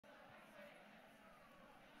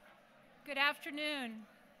Good afternoon.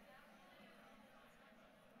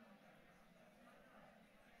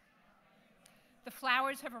 The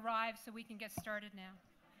flowers have arrived, so we can get started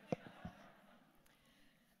now.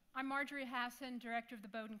 I'm Marjorie Hassan, Director of the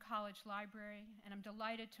Bowdoin College Library, and I'm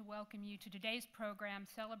delighted to welcome you to today's program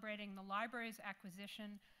celebrating the library's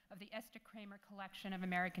acquisition of the Esta Kramer collection of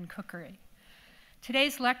American cookery.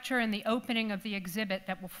 Today's lecture and the opening of the exhibit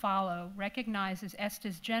that will follow recognizes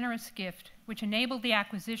Esta's generous gift, which enabled the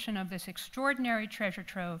acquisition of this extraordinary treasure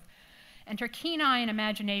trove, and her keen eye and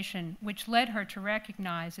imagination, which led her to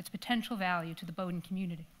recognize its potential value to the Bowdoin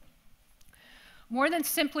community. More than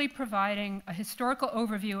simply providing a historical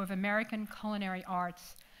overview of American culinary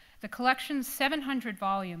arts, the collection's 700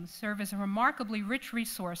 volumes serve as a remarkably rich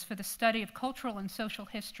resource for the study of cultural and social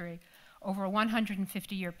history over a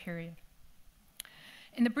 150-year period.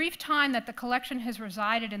 In the brief time that the collection has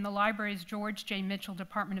resided in the library's George J. Mitchell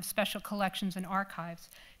Department of Special Collections and Archives,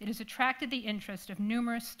 it has attracted the interest of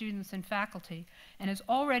numerous students and faculty and has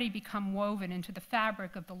already become woven into the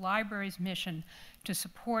fabric of the library's mission to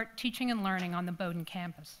support teaching and learning on the Bowdoin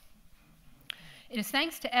campus. It is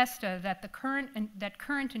thanks to Esta that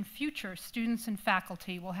current and future students and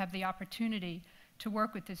faculty will have the opportunity to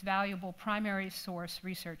work with this valuable primary source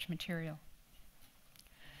research material.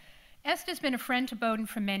 Esta has been a friend to Bowdoin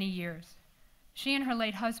for many years. She and her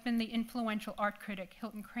late husband, the influential art critic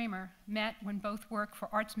Hilton Kramer, met when both worked for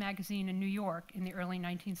Arts Magazine in New York in the early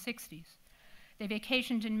 1960s. They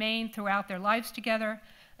vacationed in Maine throughout their lives together,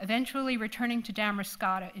 eventually retiring to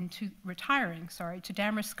Damariscotta in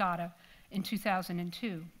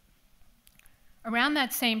 2002. Around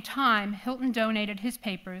that same time, Hilton donated his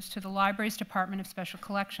papers to the library's Department of Special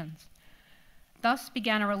Collections. Thus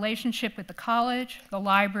began a relationship with the college, the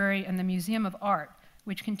library, and the Museum of Art,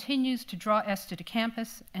 which continues to draw Esta to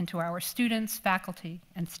campus and to our students, faculty,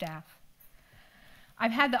 and staff.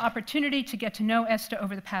 I've had the opportunity to get to know Esta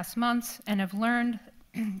over the past months and have learned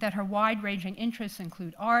that her wide-ranging interests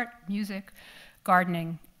include art, music,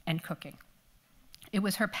 gardening, and cooking. It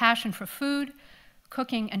was her passion for food,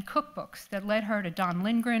 cooking, and cookbooks that led her to Don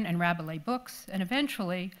Lindgren and Rabelais books, and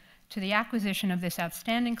eventually to the acquisition of this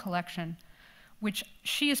outstanding collection, which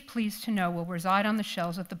she is pleased to know will reside on the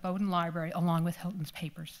shelves of the Bowdoin Library along with Hilton's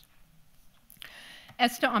papers.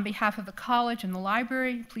 Esta, on behalf of the college and the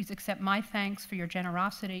library, please accept my thanks for your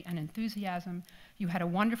generosity and enthusiasm. You had a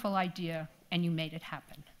wonderful idea and you made it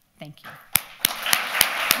happen. Thank you.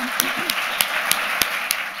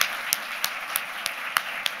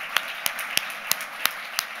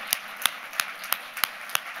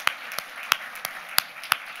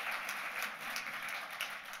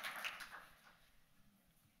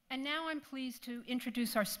 And now I'm pleased to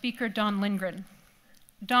introduce our speaker, Don Lindgren.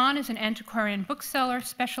 Don is an antiquarian bookseller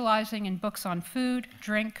specializing in books on food,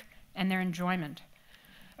 drink, and their enjoyment.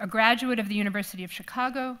 A graduate of the University of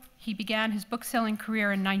Chicago, he began his bookselling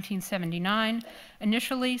career in 1979,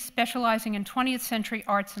 initially specializing in 20th century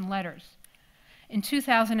arts and letters. In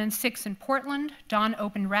 2006 in Portland, Don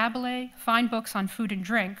opened Rabelais, Fine Books on Food and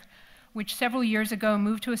Drink, which several years ago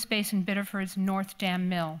moved to a space in Biddeford's North Dam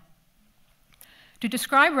Mill. To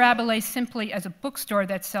describe Rabelais simply as a bookstore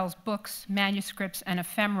that sells books, manuscripts, and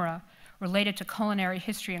ephemera related to culinary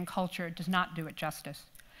history and culture does not do it justice.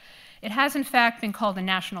 It has, in fact, been called a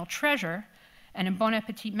national treasure, and in Bon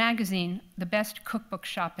Appetit magazine, the best cookbook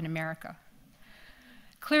shop in America.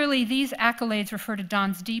 Clearly, these accolades refer to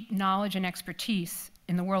Don's deep knowledge and expertise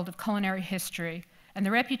in the world of culinary history and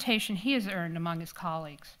the reputation he has earned among his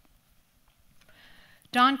colleagues.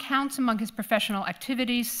 Don counts among his professional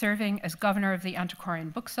activities serving as governor of the Antiquarian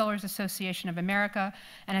Booksellers Association of America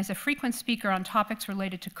and as a frequent speaker on topics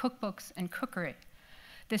related to cookbooks and cookery.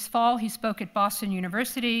 This fall, he spoke at Boston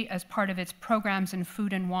University as part of its Programs in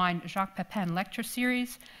Food and Wine Jacques Pepin lecture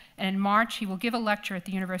series, and in March, he will give a lecture at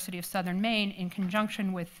the University of Southern Maine in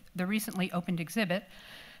conjunction with the recently opened exhibit,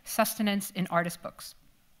 Sustenance in Artist Books.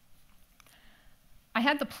 I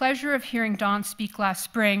had the pleasure of hearing Don speak last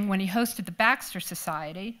spring when he hosted the Baxter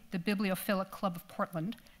Society, the Bibliophilic Club of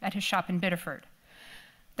Portland, at his shop in Biddeford.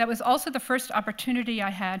 That was also the first opportunity I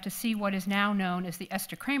had to see what is now known as the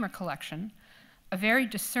Esta Kramer collection, a very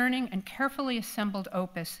discerning and carefully assembled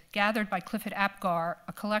opus gathered by Clifford Apgar,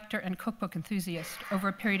 a collector and cookbook enthusiast, over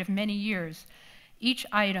a period of many years, each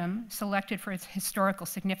item selected for its historical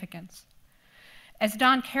significance. As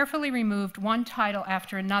Don carefully removed one title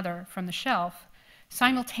after another from the shelf,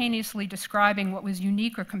 simultaneously describing what was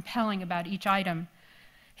unique or compelling about each item,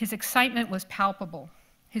 his excitement was palpable,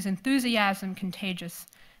 his enthusiasm contagious,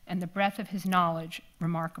 and the breadth of his knowledge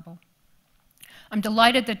remarkable. I'm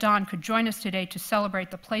delighted that Don could join us today to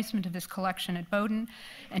celebrate the placement of this collection at Bowdoin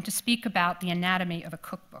and to speak about the anatomy of a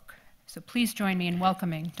cookbook. So please join me in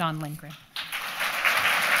welcoming Don Lindgren.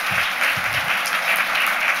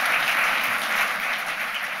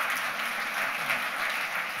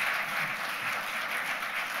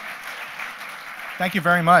 Thank you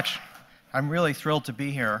very much. I'm really thrilled to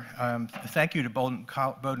be here. Thank you to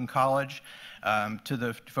Bowdoin College, to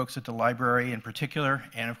the folks at the library in particular,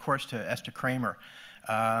 and of course to Esta Kramer.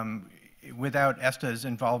 Without Esta's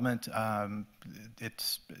involvement,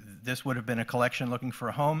 this would have been a collection looking for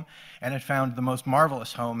a home, and it found the most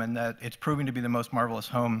marvelous home, and that it's proving to be the most marvelous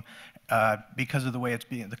home because of the way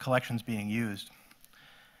the collection's being used.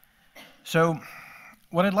 So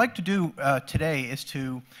what I'd like to do today is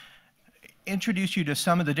to introduce you to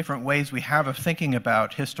some of the different ways we have of thinking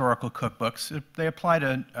about historical cookbooks. They apply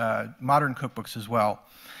to modern cookbooks as well.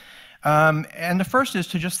 And the first is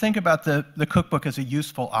to just think about the cookbook as a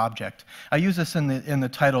useful object. I use this in the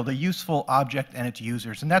title, The Useful Object and Its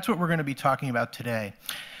Users, and that's what we're going to be talking about today.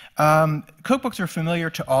 Cookbooks are familiar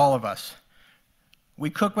to all of us. We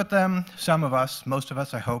cook with them, some of us, most of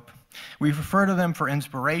us, I hope. We refer to them for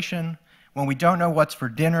inspiration, when we don't know what's for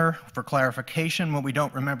dinner, for clarification, when we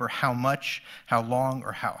don't remember how much, how long,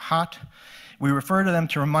 or how hot. We refer to them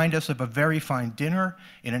to remind us of a very fine dinner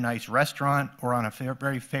in a nice restaurant or on a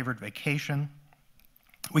very favorite vacation.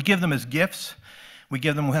 We give them as gifts. We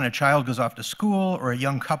give them when a child goes off to school, or a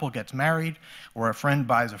young couple gets married, or a friend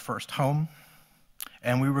buys a first home.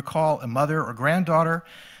 And we recall a mother or granddaughter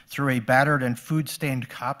through a battered and food-stained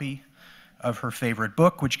copy of her favorite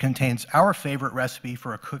book, which contains our favorite recipe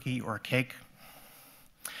for a cookie or a cake.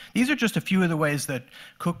 These are just a few of the ways that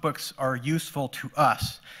cookbooks are useful to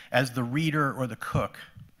us as the reader or the cook.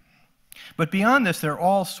 But beyond this, there are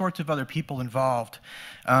all sorts of other people involved,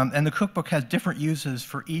 and the cookbook has different uses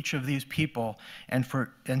for each of these people and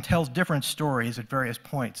tells different stories at various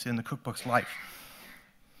points in the cookbook's life.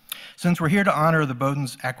 Since we're here to honor the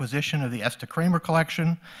Bowdoin's acquisition of the Esta Kramer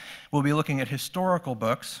collection, we'll be looking at historical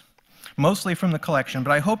books, mostly from the collection,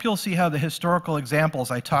 but I hope you'll see how the historical examples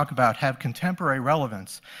I talk about have contemporary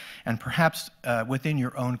relevance and perhaps within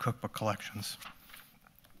your own cookbook collections.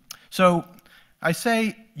 So I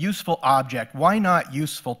say useful object. Why not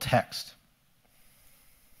useful text?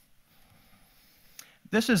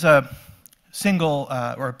 This is a single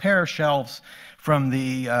or a pair of shelves from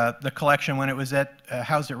the collection when it was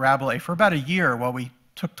housed at Rabelais for about a year while we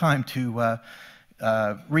took time to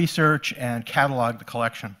research and catalog the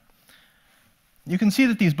collection. You can see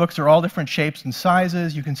that these books are all different shapes and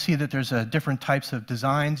sizes. You can see that there's different types of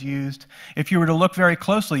designs used. If you were to look very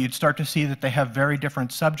closely, you'd start to see that they have very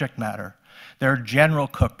different subject matter. There are general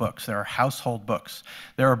cookbooks. There are household books.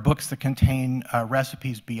 There are books that contain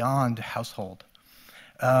recipes beyond household.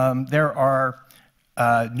 There are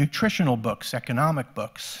nutritional books, economic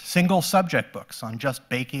books, single subject books on just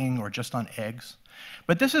baking or just on eggs.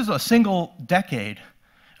 But this is a single decade.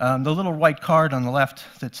 The little white card on the left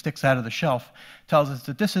that sticks out of the shelf tells us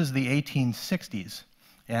that this is the 1860s, this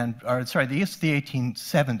is the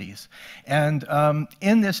 1870s. And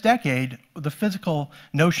in this decade, the physical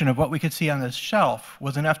notion of what we could see on this shelf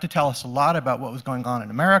was enough to tell us a lot about what was going on in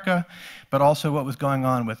America, but also what was going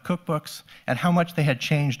on with cookbooks and how much they had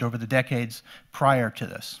changed over the decades prior to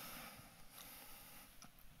this.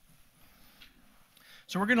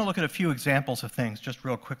 So we're going to look at a few examples of things just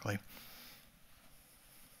real quickly.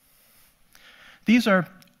 These are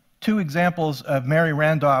two examples of Mary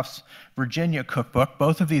Randolph's Virginia cookbook.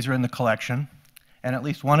 Both of these are in the collection, and at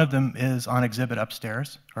least one of them is on exhibit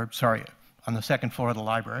upstairs, or sorry, on the second floor of the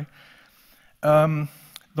library. The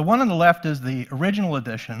one on the left is the original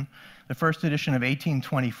edition, the first edition of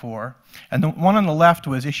 1824, and the one on the left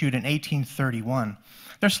was issued in 1831.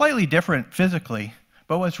 They're slightly different physically,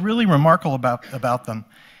 but what's really remarkable about them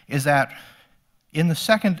is that in the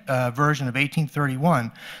second version of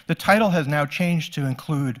 1831, the title has now changed to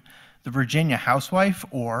include The Virginia Housewife,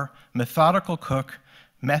 or Methodical Cook,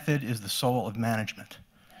 Method is the Soul of Management.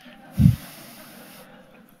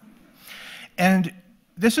 And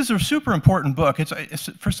this is a super important book. It's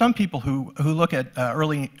for some people who look at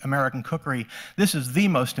early American cookery, this is the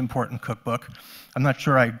most important cookbook. I'm not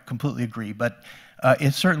sure I completely agree, but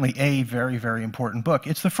it's certainly a very, very important book.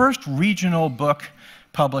 It's the first regional book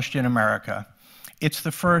published in America. It's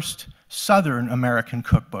the first Southern American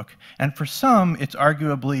cookbook, and for some, it's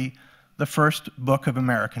arguably the first book of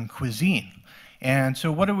American cuisine. And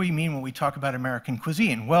so what do we mean when we talk about American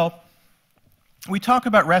cuisine? Well, we talk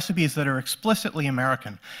about recipes that are explicitly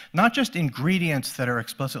American, not just ingredients that are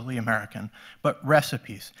explicitly American, but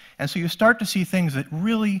recipes. And so you start to see things that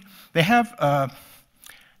really, they have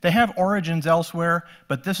origins elsewhere,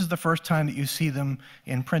 but this is the first time that you see them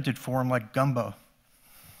in printed form like gumbo.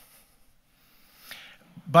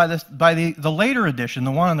 by the later edition,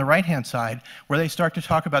 the one on the right-hand side, where they start to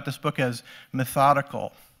talk about this book as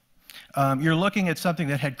methodical, you're looking at something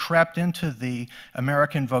that had crept into the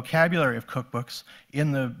American vocabulary of cookbooks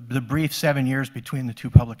in the brief 7 years between the two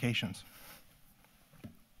publications.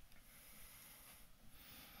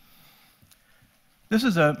 This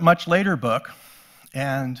is a much later book,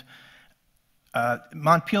 and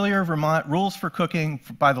Montpelier, Vermont, Rules for Cooking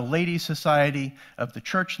by the Ladies' Society of the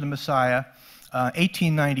Church of the Messiah,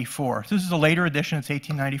 1894. This is a later edition. It's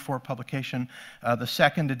 1894 publication. The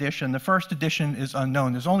second edition. The first edition is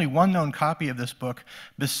unknown. There's only one known copy of this book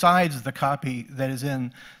besides the copy that is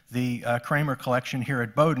in the Kramer collection here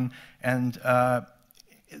at Bowdoin, and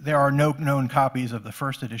there are no known copies of the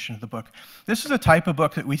first edition of the book. This is a type of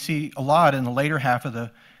book that we see a lot in the later half of the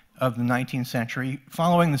 19th century,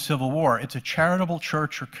 following the Civil War. It's a charitable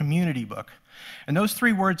church or community book. And those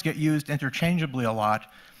three words get used interchangeably a lot,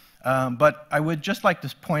 but I would just like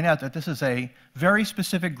to point out that this is a very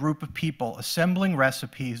specific group of people assembling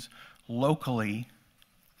recipes locally,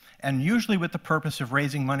 and usually with the purpose of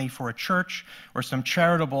raising money for a church or some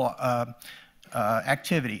charitable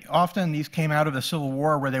activity. Often these came out of the Civil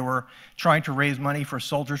War, where they were trying to raise money for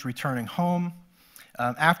soldiers returning home.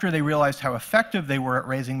 After they realized how effective they were at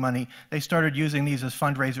raising money, they started using these as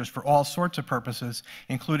fundraisers for all sorts of purposes,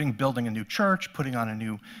 including building a new church, putting on a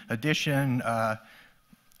new addition.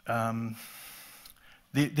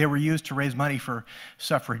 They were used to raise money for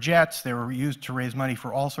suffragettes. They were used to raise money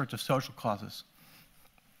for all sorts of social causes.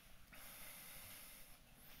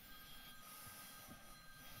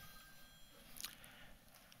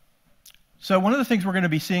 So one of the things we're going to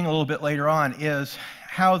be seeing a little bit later on is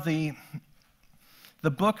how the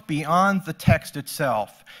book, beyond the text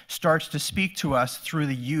itself, starts to speak to us through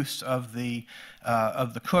the use of the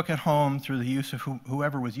cook at home, through the use of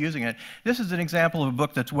whoever was using it. This is an example of a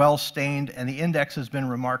book that's well stained, and the index has been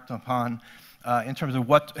remarked upon in terms of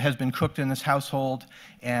what has been cooked in this household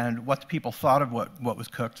and what the people thought of what was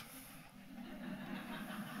cooked.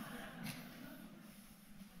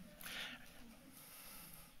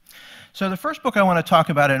 So the first book I want to talk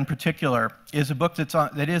about in particular is a book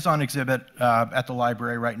that is on exhibit at the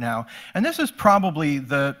library right now. And this is probably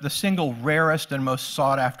the single rarest and most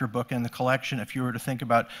sought-after book in the collection, if you were to think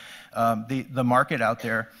about the market out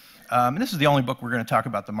there. And this is the only book we're going to talk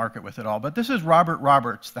about the market with at all. But this is Robert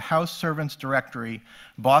Roberts, The House Servants' Directory,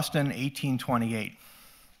 Boston, 1828.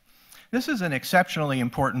 This is an exceptionally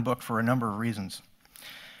important book for a number of reasons.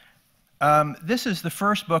 This is the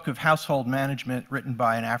first book of household management written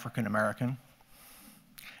by an African American,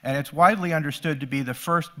 and it's widely understood to be the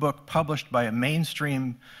first book published by a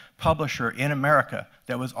mainstream publisher in America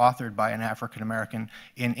that was authored by an African American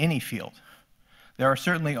in any field. There are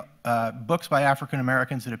certainly books by African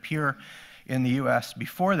Americans that appear in the US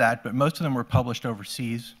before that, but most of them were published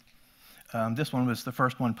overseas. This one was the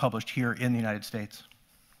first one published here in the United States.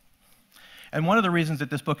 And one of the reasons that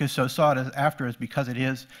this book is so sought after is because it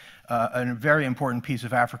is a very important piece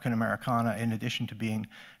of African Americana, in addition to being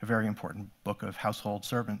a very important book of household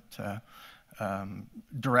servant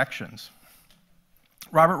directions.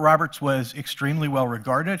 Robert Roberts was extremely well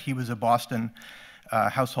regarded. He was a Boston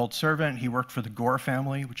household servant. He worked for the Gore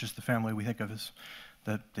family, which is the family we think of as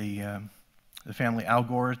the family Al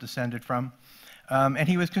Gore is descended from. And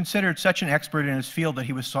he was considered such an expert in his field that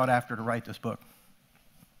he was sought after to write this book.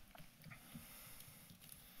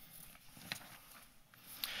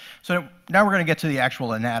 So now we're going to get to the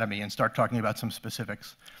actual anatomy and start talking about some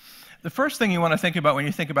specifics. The first thing you want to think about when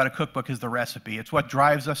you think about a cookbook is the recipe. It's what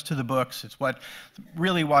drives us to the books. It's why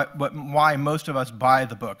most of us buy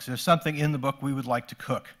the books. There's something in the book we would like to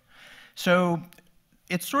cook. So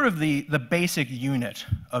it's sort of the basic unit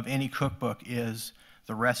of any cookbook is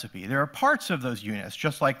the recipe. There are parts of those units,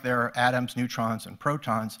 just like there are atoms, neutrons, and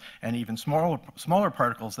protons, and even smaller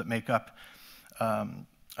particles that make up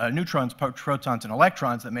neutrons, protons, and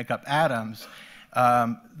electrons that make up atoms.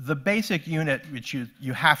 The basic unit which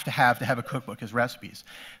you have to have a cookbook is recipes.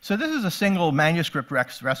 So this is a single manuscript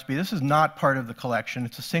recipe. This is not part of the collection.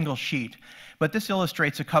 It's a single sheet. But this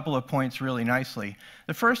illustrates a couple of points really nicely.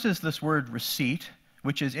 The first is this word receipt,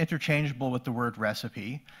 which is interchangeable with the word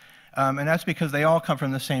recipe. And that's because they all come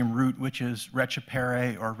from the same root, which is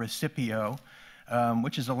recipere or recipio,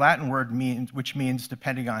 which is a Latin word which means,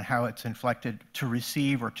 depending on how it's inflected, to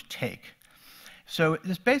receive or to take. So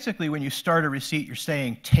it's basically, when you start a receipt, you're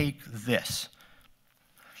saying, take this.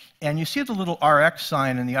 And you see the little RX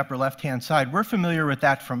sign in the upper left-hand side. We're familiar with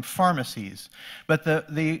that from pharmacies. But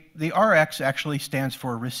the RX actually stands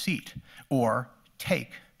for receipt, or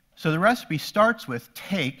take. So the recipe starts with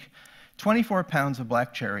take 24 pounds of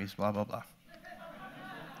black cherries, blah, blah, blah.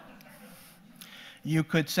 you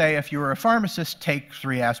could say, if you were a pharmacist, take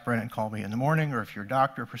 3 aspirin and call me in the morning, or if you're a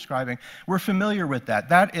doctor prescribing. We're familiar with that.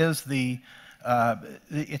 That is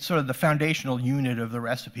it's sort of the foundational unit of the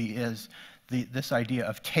recipe, is this idea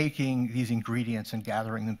of taking these ingredients and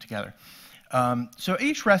gathering them together. So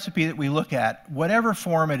each recipe that we look at, whatever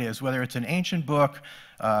form it is, whether it's an ancient book,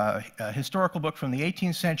 a historical book from the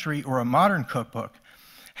 18th century, or a modern cookbook,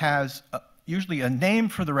 has usually a name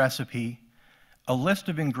for the recipe, a list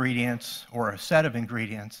of ingredients or a set of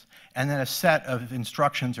ingredients, and then a set of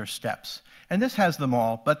instructions or steps. And this has them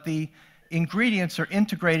all, but the ingredients are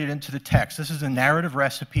integrated into the text. This is a narrative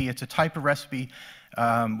recipe. It's a type of recipe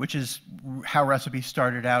which is how recipes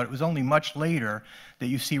started out. It was only much later that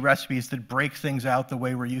you see recipes that break things out the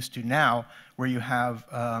way we're used to now, where you have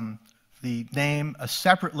the name, a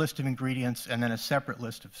separate list of ingredients, and then a separate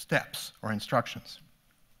list of steps or instructions.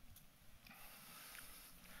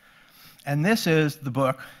 And this is the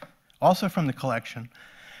book, also from the collection,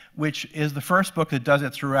 which is the first book that does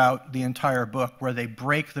it throughout the entire book, where they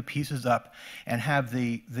break the pieces up and have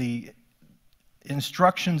the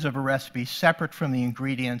instructions of a recipe separate from the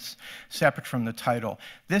ingredients, separate from the title.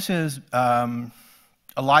 This is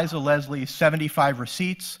Eliza Leslie's 75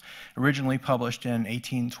 Receipts, originally published in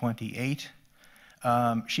 1828.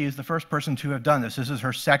 She is the first person to have done this. This is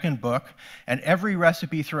her second book, and every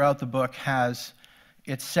recipe throughout the book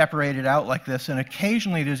it's separated out like this, and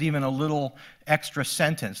occasionally there's even a little extra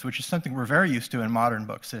sentence, which is something we're very used to in modern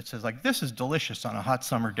books. It says, like, this is delicious on a hot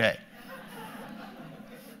summer day.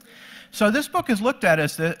 So this book is looked at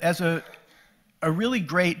as a really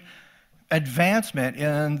great advancement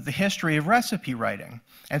in the history of recipe writing.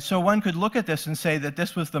 And so one could look at this and say that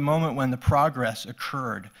this was the moment when the progress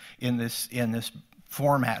occurred in this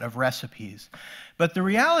format of recipes. But the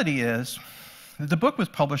reality is that the book was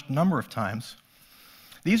published a number of times.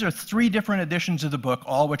 These are 3 different editions of the book,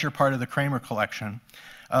 all which are part of the Kramer collection.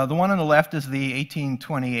 The one on the left is the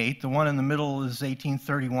 1828, the one in the middle is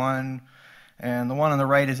 1831, and the one on the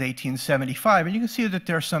right is 1875. And you can see that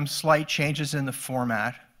there are some slight changes in the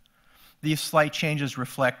format. These slight changes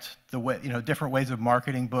reflect the way, different ways of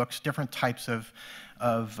marketing books, different types of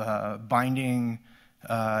binding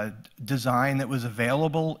design that was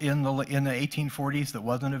available in the 1840s that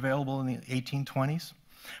wasn't available in the 1820s.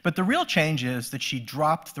 But the real change is that she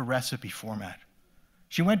dropped the recipe format.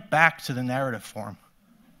 She went back to the narrative form.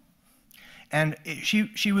 And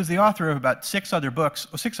she was the author of about 6 other books,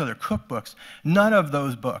 6 other cookbooks. None of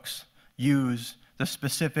those books use the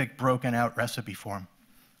specific broken out recipe form.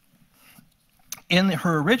 In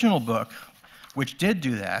her original book, which did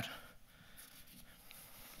do that,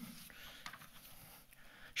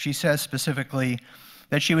 she says specifically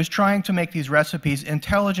that she was trying to make these recipes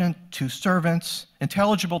intelligible to servants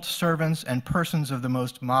and persons of the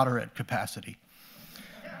most moderate capacity,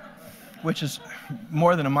 which is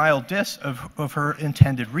more than a mild diss of her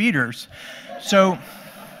intended readers. So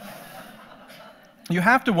you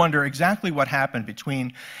have to wonder exactly what happened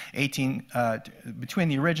between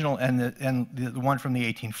the original and the one from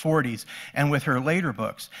the 1840s and with her later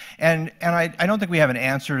books. And I don't think we have an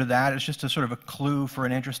answer to that. It's just a sort of a clue for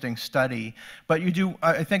an interesting study. But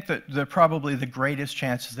I think that probably the greatest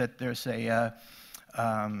chance is that there's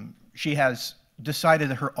she has decided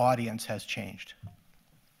that her audience has changed.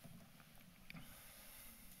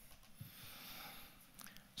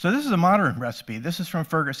 So this is a modern recipe. This is from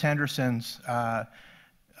Fergus Henderson's Beyond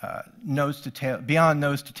Nose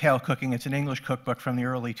to Tail Cooking. It's an English cookbook from the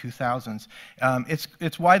early 2000s.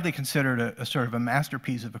 It's widely considered a sort of a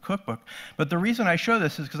masterpiece of a cookbook. But the reason I show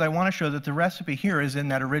this is because I want to show that the recipe here is in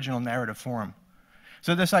that original narrative form.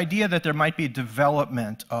 So this idea that there might be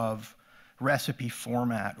development of recipe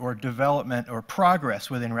format or development or progress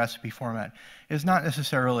within recipe format is not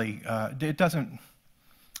necessarily, it doesn't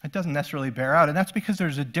necessarily bear out, and that's because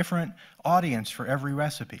there's a different audience for every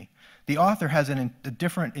recipe. The author has a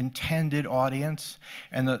different intended audience,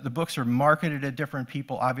 and the books are marketed at different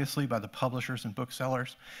people, obviously, by the publishers and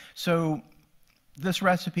booksellers. So this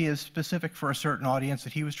recipe is specific for a certain audience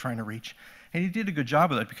that he was trying to reach, and he did a good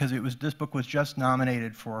job of it because this book was just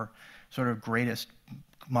nominated for sort of greatest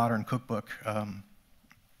modern cookbook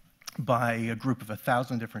by a group of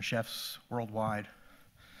 1,000 different chefs worldwide.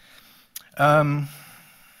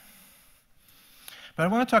 But I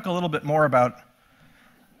want to talk a little bit more about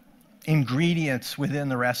ingredients within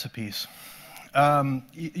the recipes.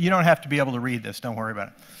 You don't have to be able to read this, don't worry about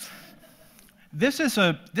it. This is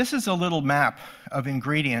a little map of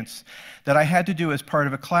ingredients that I had to do as part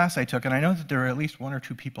of a class I took, and I know that there are at least 1 or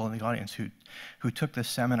 2 people in the audience who took this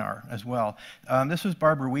seminar as well. This was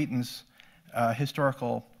Barbara Wheaton's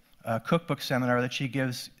historical cookbook seminar that she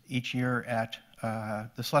gives each year at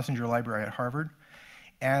the Schlesinger Library at Harvard,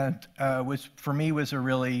 and for me was a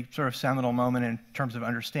really sort of seminal moment in terms of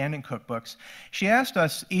understanding cookbooks. She asked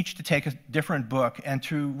us each to take a different book and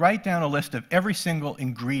to write down a list of every single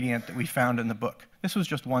ingredient that we found in the book. This was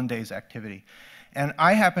just one day's activity. And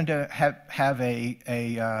I happened to have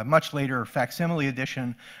a much later facsimile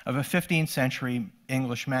edition of a 15th century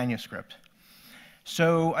English manuscript.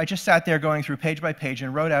 So I just sat there going through page by page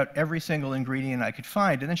and wrote out every single ingredient I could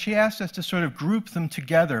find. And then she asked us to sort of group them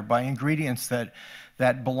together by ingredients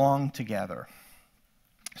that belong together.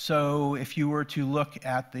 So if you were to look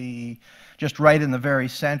at just right in the very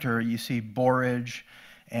center, you see borage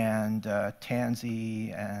and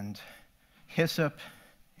tansy and hyssop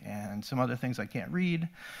and some other things I can't read.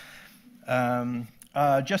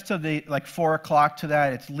 Just to the 4 o'clock to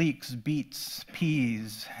that, it's leeks, beets,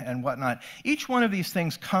 peas, and whatnot. Each one of these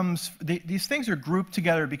things these things are grouped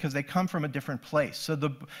together because they come from a different place. So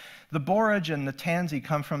the borage and the tansy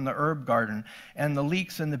come from the herb garden, and the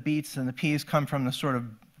leeks and the beets and the peas come from the sort of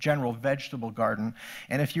general vegetable garden.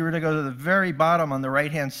 And if you were to go to the very bottom on the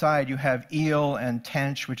right-hand side, you have eel and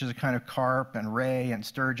tench, which is a kind of carp, and ray and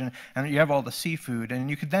sturgeon, and you have all the seafood. And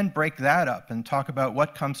you could then break that up and talk about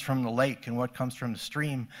what comes from the lake and what comes from the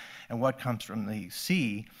stream and what comes from the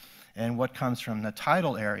sea and what comes from the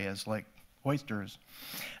tidal areas like oysters.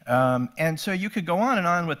 And so you could go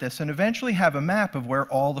on with this and eventually have a map of where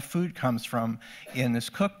all the food comes from in this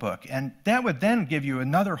cookbook. And that would then give you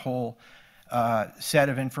another whole set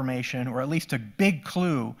of information, or at least a big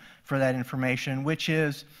clue for that information, which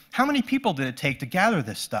is how many people did it take to gather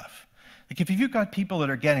this stuff? Like if you've got people that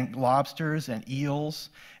are getting lobsters and eels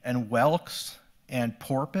and whelks and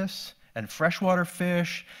porpoise and freshwater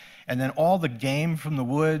fish and then all the game from the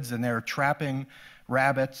woods, and they're trapping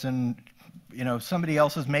rabbits, and somebody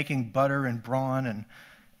else is making butter and brawn and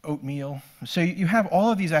oatmeal. So you have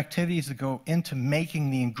all of these activities that go into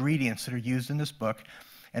making the ingredients that are used in this book.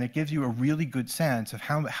 And it gives you a really good sense of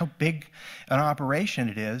how big an operation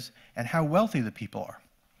it is and how wealthy the people are.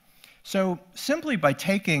 So simply by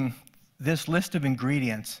taking this list of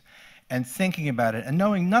ingredients and thinking about it and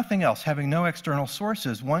knowing nothing else, having no external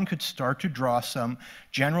sources, one could start to draw some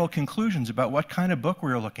general conclusions about what kind of book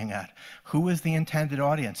we were looking at. Who was the intended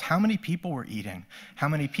audience? How many people were eating? How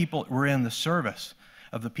many people were in the service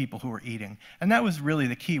of the people who were eating? And that was really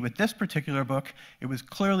the key. With this particular book, it was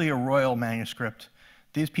clearly a royal manuscript.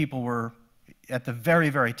 These people were at the very,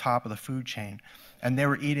 very top of the food chain, and they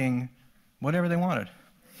were eating whatever they wanted.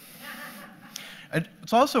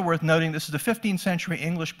 It's also worth noting this is a 15th century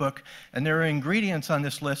English book, and there are ingredients on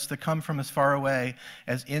this list that come from as far away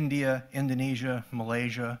as India, Indonesia,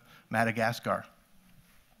 Malaysia, Madagascar.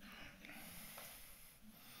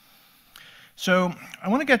 So I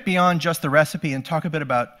want to get beyond just the recipe and talk a bit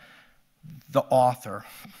about the author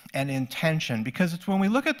and intention, because it's when we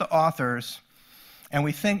look at the authors and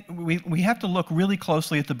we think we have to look really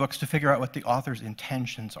closely at the books to figure out what the author's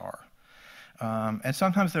intentions are. And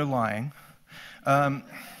sometimes they're lying.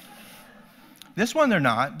 This one they're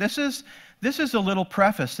not. This is a little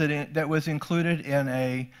preface that was included in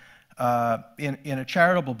a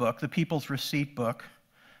charitable book, the People's Receipt book,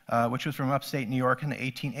 which was from upstate New York in the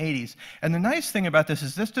 1880s. And the nice thing about this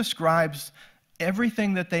is this describes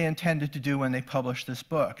everything that they intended to do when they published this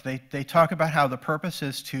book. They talk about how the purpose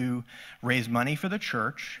is to raise money for the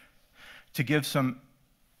church, to give some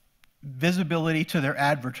visibility to their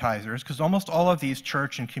advertisers, because almost all of these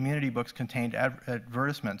church and community books contained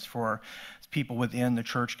advertisements for people within the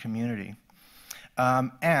church community.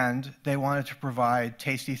 And they wanted to provide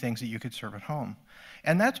tasty things that you could serve at home.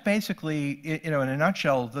 And that's basically, in a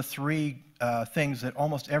nutshell, the three things that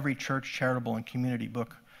almost every church, charitable, and community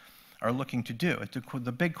book are looking to do.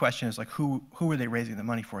 The big question is, like, who are they raising the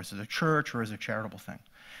money for? Is it a church or is it a charitable thing?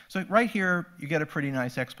 So right here, you get a pretty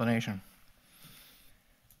nice explanation.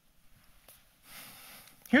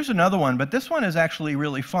 Here's another one, but this one is actually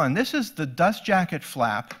really fun. This is the dust jacket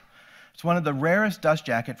flap. It's one of the rarest dust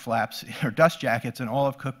jacket flaps, or dust jackets, in all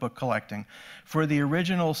of cookbook collecting, for the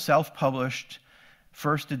original self-published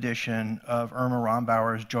first edition of Irma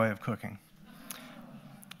Rombauer's Joy of Cooking.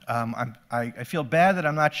 I feel bad that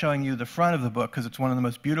I'm not showing you the front of the book, because it's one of the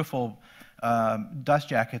most beautiful dust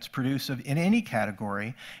jackets produced in any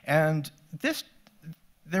category. And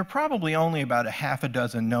there are probably only about a half a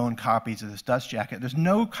dozen known copies of this dust jacket. There's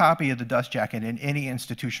no copy of the dust jacket in any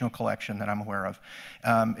institutional collection that I'm aware of,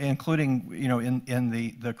 including in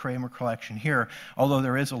the Kramer collection here, although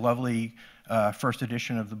there is a lovely first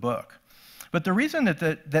edition of the book. But the reason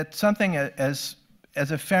that something as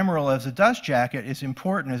as ephemeral as a dust jacket is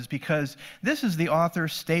important is because this is the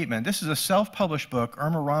author's statement. This is a self-published book.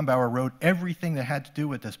 Irma Rombauer wrote everything that had to do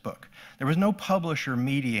with this book. There was no publisher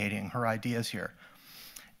mediating her ideas here.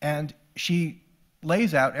 And she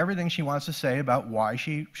lays out everything she wants to say about why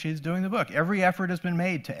she's doing the book. Every effort has been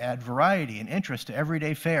made to add variety and interest to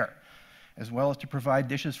everyday fare, as well as to provide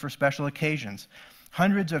dishes for special occasions.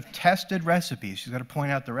 Hundreds of tested recipes. She's got to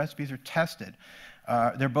point out the recipes are tested.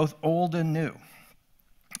 They're both old and new.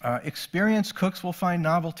 Experienced cooks will find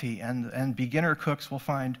novelty, and beginner cooks will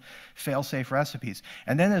find fail-safe recipes.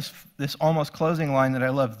 And then this almost closing line that I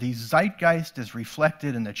love: the zeitgeist is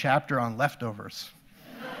reflected in the chapter on leftovers.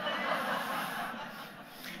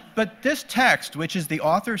 But this text, which is the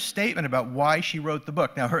author's statement about why she wrote the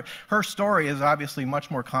book. Now, her story is obviously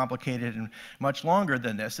much more complicated and much longer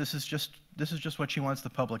than this. This is just what she wants the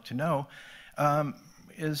public to know.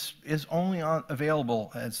 Is only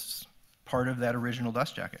available as part of that original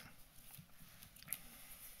dust jacket.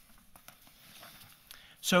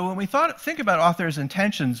 So when we think about authors'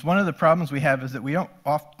 intentions, one of the problems we have is that we don't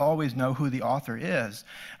always know who the author is.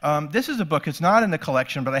 This is a book, it's not in the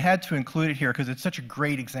collection, but I had to include it here because it's such a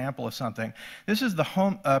great example of something. This is the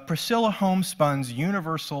Priscilla Homespun's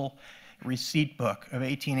Universal Receipt Book of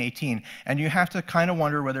 1818, and you have to kind of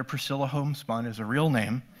wonder whether Priscilla Homespun is a real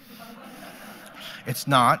name. It's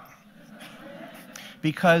not,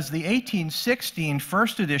 because the 1816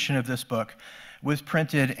 first edition of this book was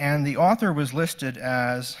printed, and the author was listed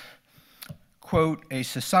as, quote, a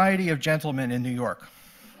society of gentlemen in New York,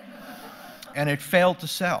 and it failed to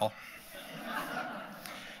sell.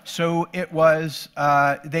 So it was,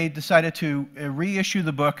 they decided to reissue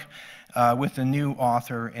the book with a new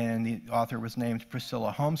author, and the author was named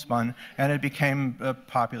Priscilla Homespun, and it became a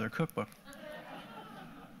popular cookbook.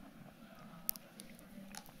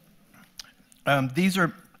 These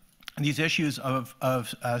issues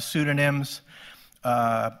of pseudonyms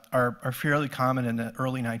are fairly common in the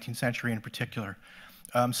early 19th century in particular.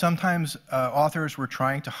 Sometimes authors were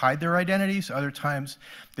trying to hide their identities. Other times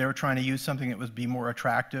they were trying to use something that would be more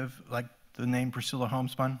attractive, like the name Priscilla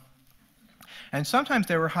Homespun. And sometimes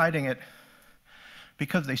they were hiding it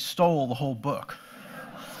because they stole the whole book.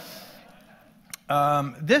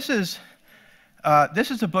 This is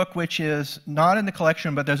a book which is not in the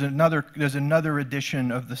collection, but there's another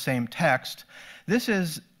edition of the same text. This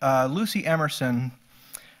is Lucy Emerson,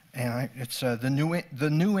 and it's the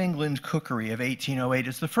New England Cookery of 1808.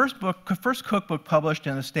 It's the first cookbook published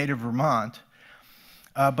in the state of Vermont,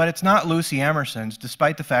 but it's not Lucy Emerson's,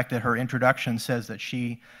 despite the fact that her introduction says that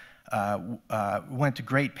she went to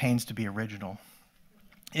great pains to be original.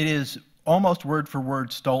 It is almost word for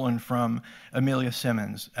word stolen from Amelia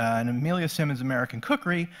Simmons. And Amelia Simmons' American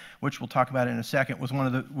Cookery, which we'll talk about in a second,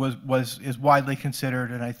 is widely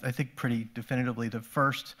considered, and I think pretty definitively, the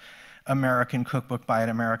first American cookbook by an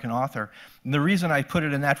American author. And the reason I put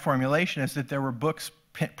it in that formulation is that there were books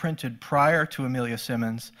printed prior to Amelia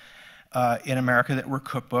Simmons in America that were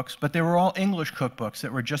cookbooks, but they were all English cookbooks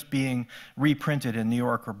that were just being reprinted in New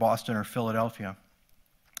York or Boston or Philadelphia.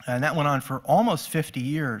 And that went on for almost 50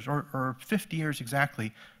 years, or 50 years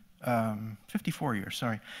exactly, 54 years,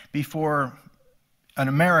 sorry, before an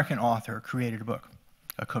American author created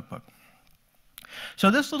a cookbook. So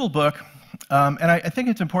this little book, and I think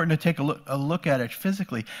it's important to take a look at it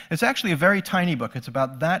physically. It's actually a very tiny book. It's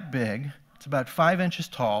about that big. It's about 5 inches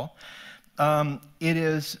tall. It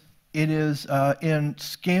is in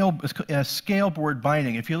scale board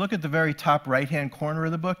binding. If you look at the very top right-hand corner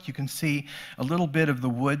of the book, you can see a little bit of the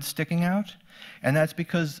wood sticking out, and that's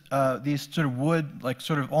because these sort of wood,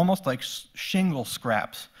 almost like shingle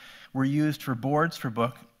scraps, were used for boards for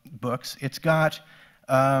books. It's got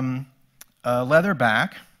a leather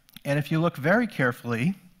back, and if you look very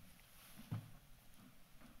carefully,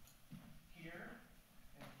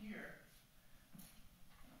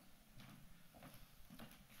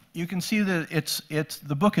 you can see that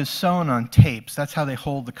the book is sewn on tapes. That's how they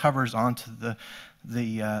hold the covers onto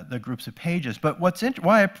the groups of pages. But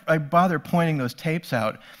why I bother pointing those tapes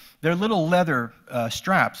out, they're little leather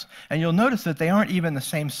straps, and you'll notice that they aren't even the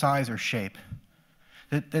same size or shape.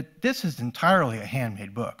 That this is entirely a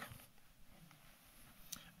handmade book.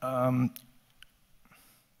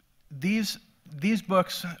 These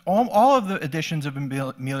books, all of the editions of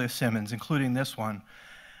Amelia Simmons, including this one,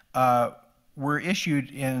 were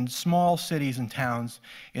issued in small cities and towns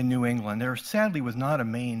in New England. There sadly was not a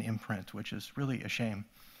Maine imprint, which is really a shame.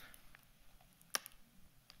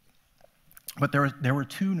 But there were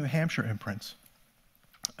 2 New Hampshire imprints.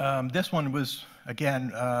 This one was,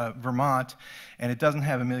 again, Vermont, and it doesn't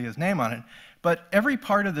have Amelia's name on it. But every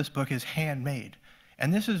part of this book is handmade.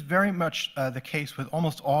 And this is very much the case with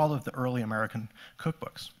almost all of the early American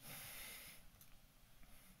cookbooks.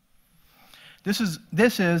 This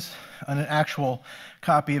is an actual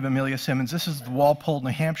copy of Amelia Simmons. This is the Walpole, New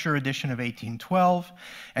Hampshire edition of 1812,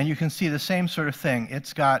 and you can see the same sort of thing.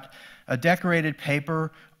 It's got a decorated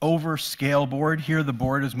paper over scale board. Here the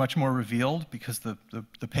board is much more revealed because the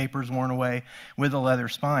paper's worn away, with a leather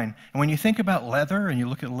spine. And when you think about leather and you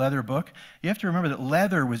look at a leather book, you have to remember that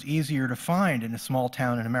leather was easier to find in a small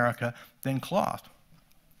town in America than cloth.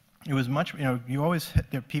 It was much, you always,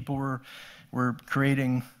 people were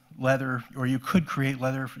creating leather, or you could create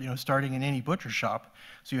leather, starting in any butcher shop.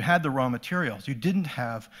 So you had the raw materials. You didn't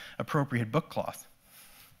have appropriate book cloth.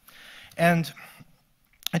 And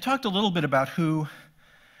I talked a little bit about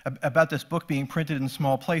this book being printed in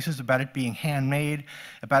small places, about it being handmade,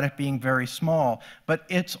 about it being very small. But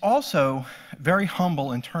it's also very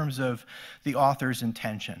humble in terms of the author's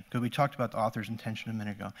intention, because we talked about the author's intention a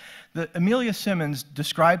minute ago. Amelia Simmons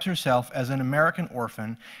describes herself as an American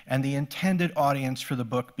orphan, and the intended audience for the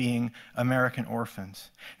book being American orphans.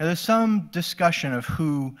 Now, there's some discussion of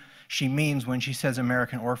who she means when she says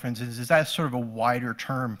American orphans. Is that sort of a wider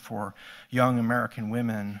term for young American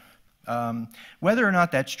women? Whether or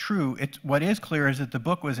not that's true, what is clear is that the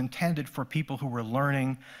book was intended for people who were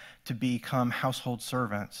learning to become household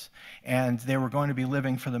servants, and they were going to be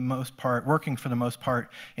living for the most part, working for the most part,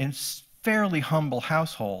 in fairly humble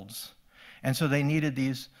households. And so they needed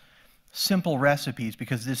these simple recipes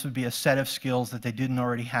because this would be a set of skills that they didn't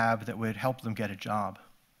already have that would help them get a job.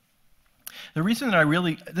 The reason that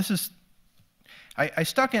I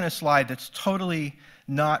stuck in a slide that's totally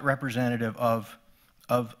not representative of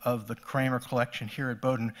the Kramer collection here at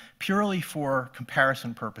Bowdoin, purely for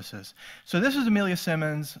comparison purposes. So this is Amelia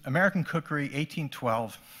Simmons, American Cookery,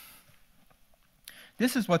 1812.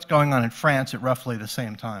 This is what's going on in France at roughly the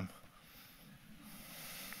same time.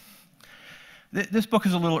 This book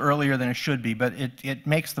is a little earlier than it should be, but it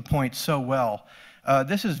makes the point so well.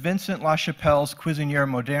 This is Vincent Lachapelle's Cuisinière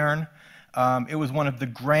Moderne. It was one of the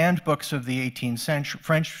grand books of the 18th century,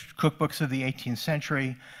 French cookbooks of the 18th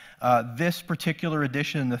century. This particular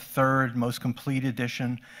edition, the third most complete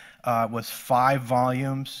edition, was 5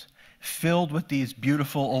 volumes, filled with these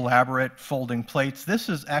beautiful, elaborate folding plates. This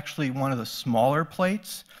is actually one of the smaller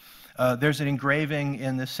plates. There's an engraving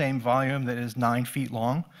in the same volume that is 9 feet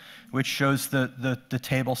long, which shows the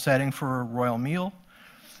table setting for a royal meal.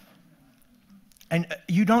 And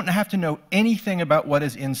you don't have to know anything about what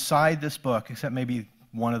is inside this book, except maybe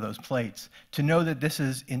one of those plates, to know that this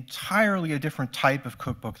is entirely a different type of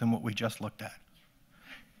cookbook than what we just looked at.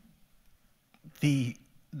 The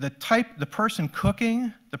person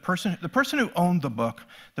cooking, the person who owned the book,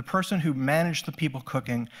 the person who managed the people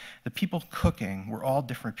cooking were all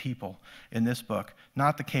different people in this book.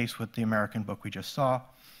 Not the case with the American book we just saw.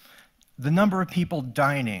 The number of people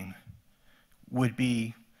dining would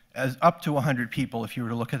be up to 100 people if you were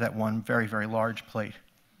to look at that one very, very large plate.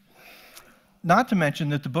 Not to mention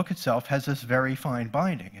that the book itself has this very fine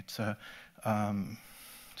binding. It's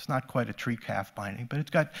not quite a tree calf binding, but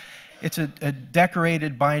it's a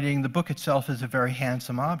decorated binding. The book itself is a very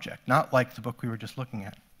handsome object, not like the book we were just looking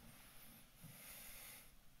at.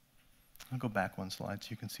 I'll go back one slide so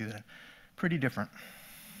you can see that. Pretty different.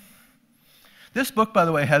 This book, by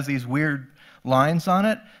the way, has these weird lines on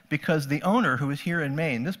it because the owner, who was here in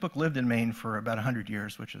Maine, this book lived in Maine for about 100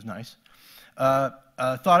 years, which is nice,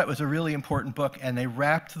 thought it was a really important book, and they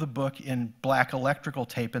wrapped the book in black electrical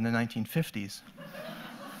tape in the 1950s.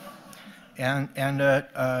 and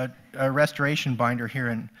a restoration binder here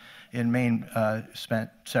in Maine spent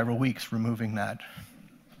several weeks removing that.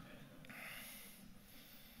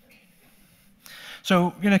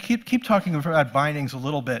 So I'm going to keep talking about bindings a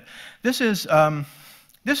little bit. This is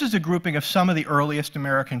a grouping of some of the earliest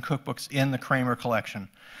American cookbooks in the Kramer collection.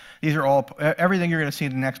 These are all, everything you're going to see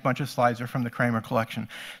in the next bunch of slides are from the Kramer collection.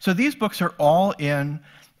 So these books are all in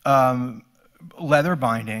leather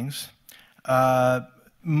bindings.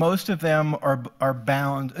 Most of them are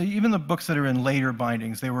bound, even the books that are in later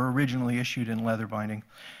bindings, they were originally issued in leather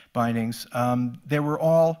bindings. They were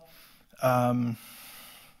all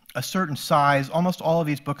a certain size. Almost all of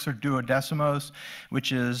these books are duodecimos,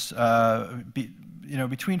 which is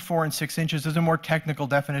between 4 and 6 inches. There's a more technical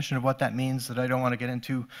definition of what that means that I don't want to get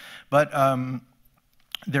into, but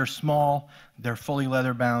they're small, they're fully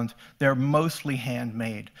leather bound, they're mostly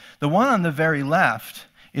handmade. The one on the very left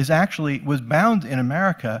was bound in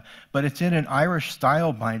America, but it's in an Irish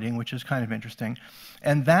style binding, which is kind of interesting.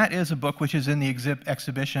 And that is a book which is in the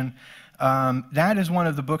exhibition. That is one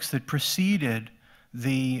of the books that preceded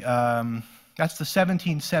the That's the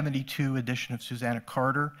 1772 edition of Susanna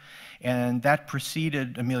Carter, and that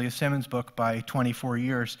preceded Amelia Simmons' book by 24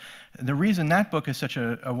 years. The reason that book is such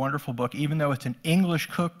a wonderful book, even though it's an English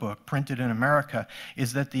cookbook printed in America,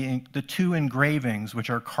 is that the two engravings, which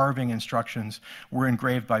are carving instructions, were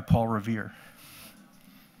engraved by Paul Revere.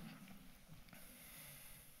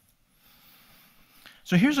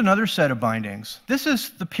 So here's another set of bindings. This is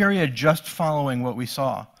the period just following what we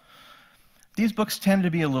saw. These books tend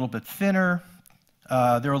to be a little bit thinner.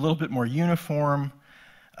 They're a little bit more uniform.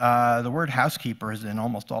 The word housekeeper is in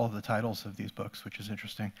almost all of the titles of these books, which is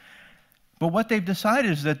interesting. But what they've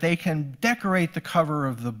decided is that they can decorate the cover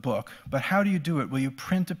of the book. But how do you do it? Well, you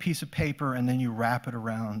print a piece of paper and then you wrap it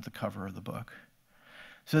around the cover of the book.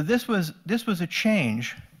 So this was a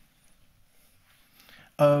change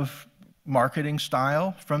of marketing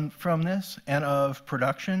style from this and of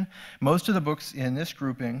production. Most of the books in this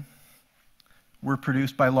grouping were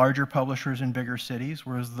produced by larger publishers in bigger cities,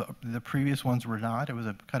 whereas the previous ones were not. It was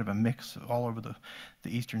a kind of a mix all over the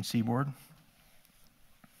eastern seaboard.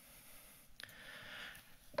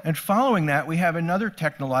 And following that, we have another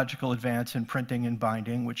technological advance in printing and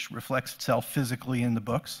binding, which reflects itself physically in the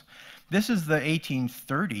books. This is the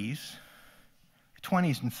 1830s,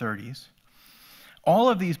 20s and 30s. All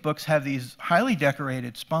of these books have these highly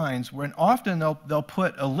decorated spines, when often they'll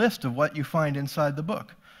put a list of what you find inside the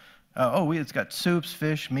book. It's got soups,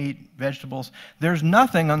 fish, meat, vegetables. There's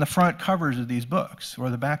nothing on the front covers of these books or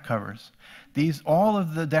the back covers. All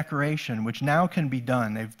of the decoration, which now can be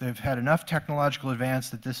done, they've had enough technological advance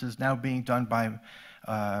that this is now being done by,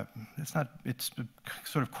 it's a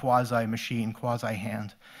sort of quasi-machine,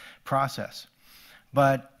 quasi-hand process.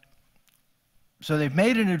 So they've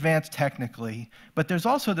made an advance technically, but there's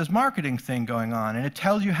also this marketing thing going on, and it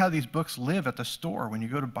tells you how these books live at the store when you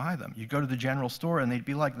go to buy them. You go to the general store, and they'd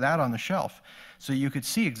be like that on the shelf, so you could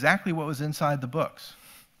see exactly what was inside the books.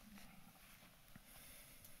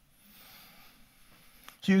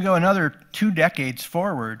 So you go another 2 decades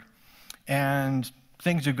forward, and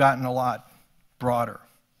things have gotten a lot broader.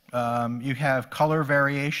 You have color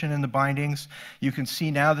variation in the bindings. You can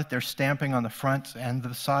see now that there's stamping on the front and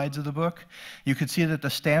the sides of the book. You can see that the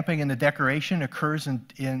stamping and the decoration occurs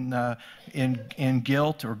in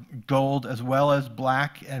gilt or gold, as well as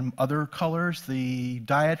black and other colors. The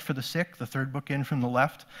Diet for the Sick, the third book in from the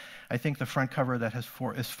left, I think the front cover that has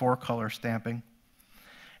is 4-color stamping.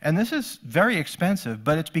 And this is very expensive,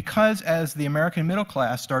 but it's because as the American middle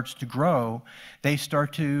class starts to grow, they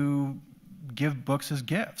start to give books as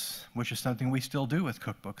gifts, which is something we still do with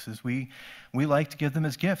cookbooks, is we like to give them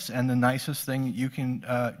as gifts. And the nicest thing you can,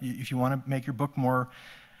 if you want to make your book more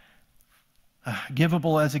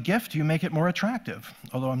givable as a gift, you make it more attractive.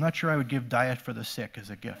 Although I'm not sure I would give Diet for the Sick as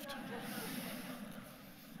a gift.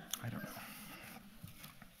 I don't know.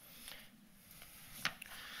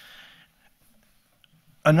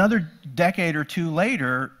 Another decade or two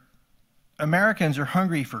later, Americans are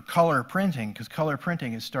hungry for color printing, because color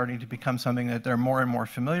printing is starting to become something that they're more and more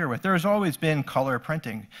familiar with. There's always been color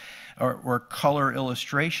printing or color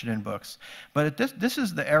illustration in books, but this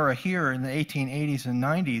is the era here in the 1880s and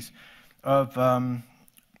 90s of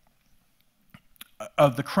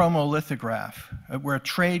the chromolithograph, where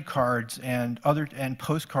trade cards and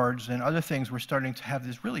postcards and other things were starting to have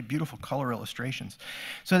these really beautiful color illustrations.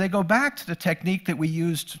 So they go back to the technique that we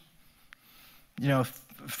used,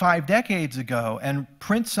 5 decades ago, and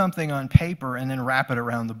print something on paper and then wrap it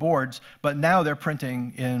around the boards, but now they're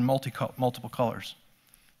printing in multiple colors.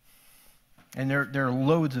 And there are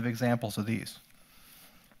loads of examples of these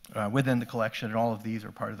within the collection, and all of these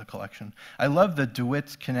are part of the collection. I love the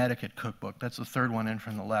DeWitt's Connecticut cookbook. That's the third one in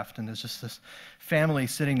from the left, and there's just this family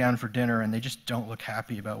sitting down for dinner, and they just don't look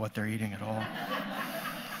happy about what they're eating at all.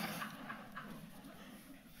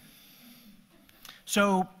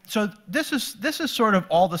 So this is sort of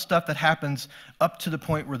all the stuff that happens up to the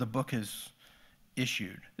point where the book is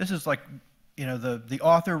issued. This is like, the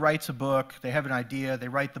author writes a book, they have an idea, they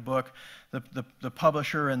write the book, the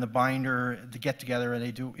publisher and the binder get together and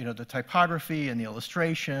they do, the typography and the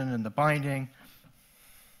illustration and the binding.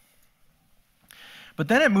 But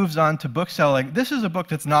then it moves on to bookselling. This is a book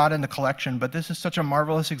that's not in the collection, but this is such a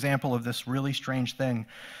marvelous example of this really strange thing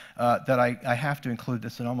that I have to include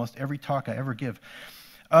this in almost every talk I ever give.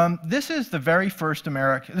 This is the very first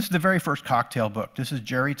cocktail book. This is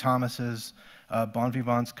Jerry Thomas's Bon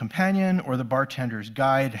Vivant's Companion, or The Bartender's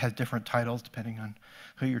Guide. It has different titles depending on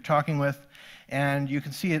who you're talking with. And you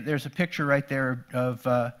can see there's a picture right there of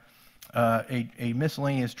a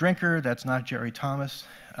miscellaneous drinker. That's not Jerry Thomas.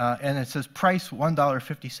 And it says price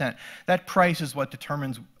 $1.50. That price is what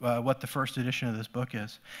determines what the first edition of this book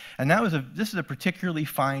is. And this is a particularly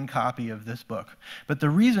fine copy of this book. But the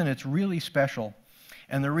reason it's really special,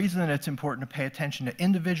 and the reason that it's important to pay attention to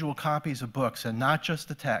individual copies of books and not just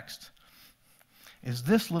the text, is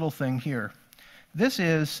this little thing here. This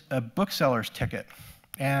is a bookseller's ticket.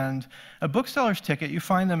 And a bookseller's ticket, you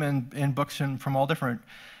find them in books from all different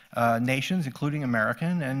nations, including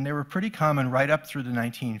American, and they were pretty common right up through the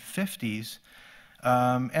 1950s.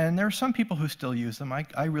 And there are some people who still use them.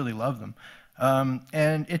 I really love them.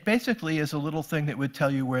 And it basically is a little thing that would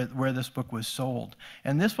tell you where this book was sold.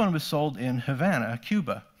 And this one was sold in Havana,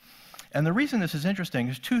 Cuba. And the reason this is interesting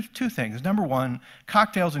is two things. Number one,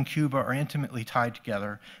 cocktails in Cuba are intimately tied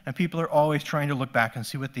together, and people are always trying to look back and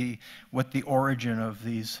see what the origin of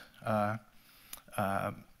these,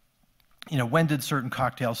 when did certain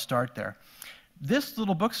cocktails start there. This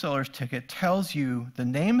little bookseller's ticket tells you the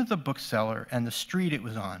name of the bookseller and the street it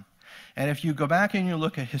was on. And if you go back and you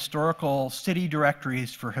look at historical city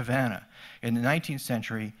directories for Havana in the 19th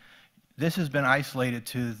century, this has been isolated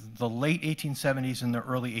to the late 1870s and the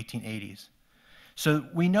early 1880s. So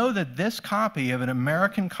we know that this copy of an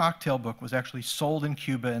American cocktail book was actually sold in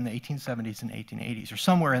Cuba in the 1870s and 1880s, or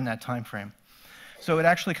somewhere in that time frame. So it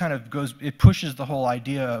actually kind of it pushes the whole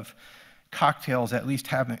idea of cocktails, at least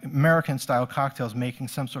having American-style cocktails, making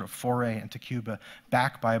some sort of foray into Cuba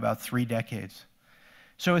back by about 3 decades.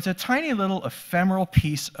 So it's a tiny little ephemeral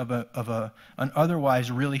piece of an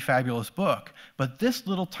otherwise really fabulous book, but this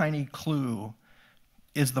little tiny clue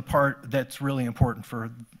is the part that's really important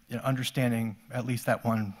for understanding at least that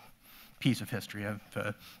one piece of history of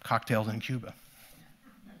cocktails in Cuba.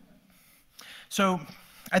 So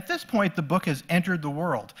at this point, the book has entered the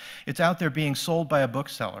world. It's out there being sold by a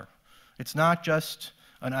bookseller. It's not just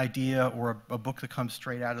an idea or a book that comes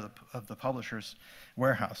straight out of the publisher's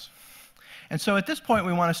warehouse. And so at this point,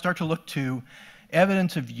 we want to start to look to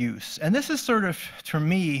evidence of use. And this is sort of, to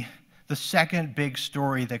me, the second big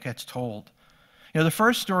story that gets told. The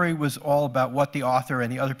first story was all about what the author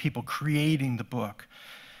and the other people creating the book,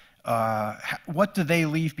 what do they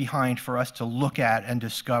leave behind for us to look at and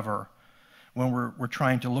discover when we're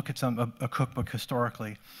trying to look at a cookbook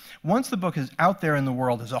historically. Once the book is out there in the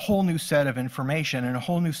world, there's a whole new set of information and a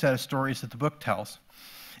whole new set of stories that the book tells.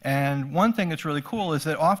 And one thing that's really cool is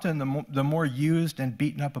that often the more used and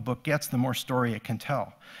beaten up a book gets, the more story it can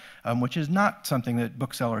tell, which is not something that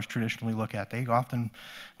booksellers traditionally look at. They often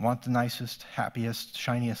want the nicest, happiest,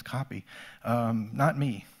 shiniest copy. Not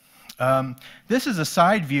me. This is a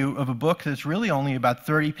side view of a book that's really only about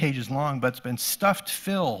 30 pages long, but it's been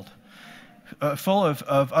full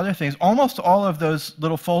of other things. Almost all of those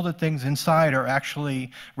little folded things inside are actually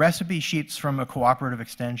recipe sheets from a cooperative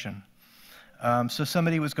extension. So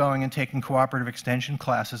somebody was going and taking cooperative extension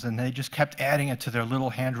classes, and they just kept adding it to their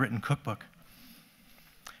little handwritten cookbook.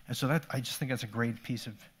 And so I just think that's a great piece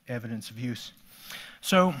of evidence of use.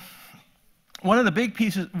 So one of the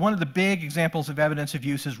big examples of evidence of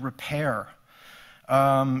use is repair.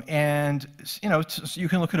 And you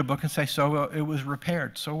can look at a book and say, so it was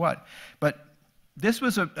repaired, so what? But this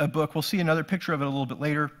was a book, we'll see another picture of it a little bit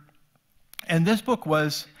later, and this book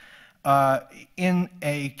was in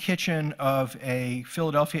a kitchen of a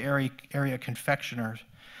Philadelphia area confectioner.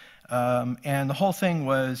 And the whole thing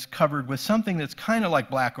was covered with something that's kind of like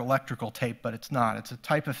black electrical tape, but it's not. It's a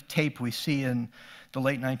type of tape we see in the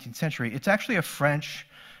late 19th century. It's actually a French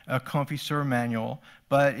confiture manual,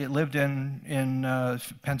 but it lived in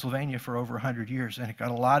Pennsylvania for over 100 years, and it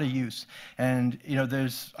got a lot of use. And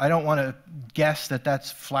I don't want to guess that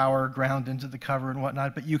that's flour ground into the cover and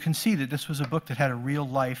whatnot, but you can see that this was a book that had a real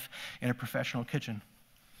life in a professional kitchen.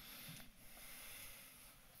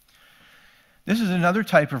 This is another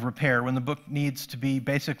type of repair when the book needs to be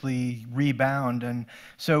basically rebound, and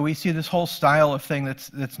so we see this whole style of thing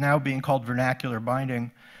that's now being called vernacular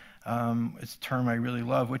binding. It's a term I really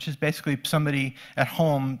love, which is basically somebody at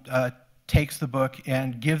home takes the book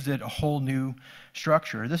and gives it a whole new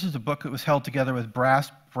structure. This is a book that was held together with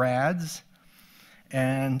brass brads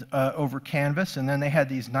and over canvas, and then they had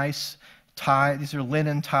these nice ties. These are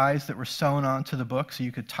linen ties that were sewn onto the book, so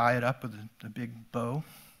you could tie it up with a big bow.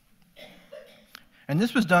 And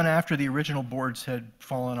this was done after the original boards had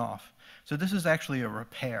fallen off. So this is actually a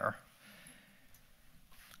repair.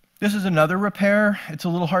 This is another repair. It's a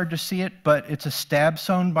little hard to see it, but it's a stab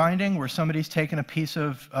sewn binding where somebody's taken a piece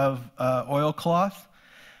of oilcloth,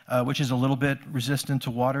 which is a little bit resistant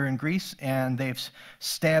to water and grease, and they've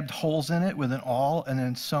stabbed holes in it with an awl and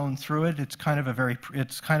then sewn through it. It's kind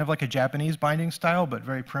of like a Japanese binding style, but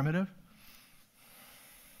very primitive.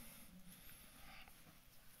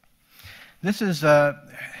 This is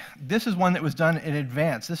one that was done in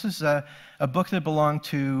advance. This is a book that belonged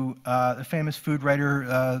to the famous food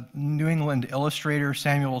writer, New England illustrator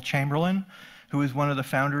Samuel Chamberlain, who was one of the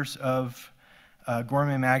founders of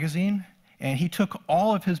Gourmet magazine. And he took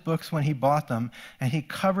all of his books when he bought them, and he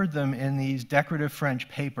covered them in these decorative French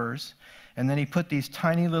papers, and then he put these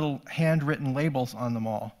tiny little handwritten labels on them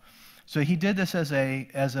all. So he did this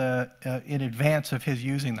in advance of his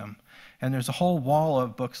using them. And there's a whole wall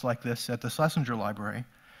of books like this at the Schlesinger Library.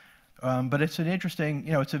 But it's an interesting,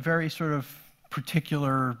 it's a very sort of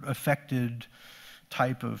particular affected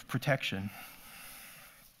type of protection.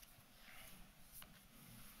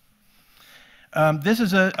 This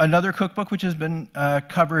is another cookbook which has been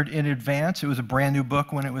covered in advance. It was a brand new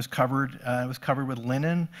book when it was covered. It was covered with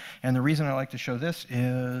linen. And the reason I like to show this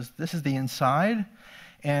is the inside.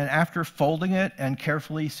 And after folding it and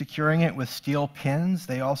carefully securing it with steel pins,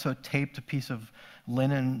 they also taped a piece of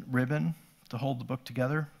linen ribbon to hold the book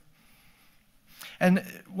together. And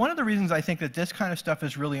one of the reasons I think that this kind of stuff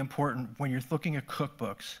is really important when you're looking at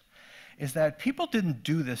cookbooks is that people didn't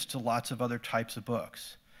do this to lots of other types of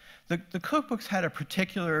books. The cookbooks had a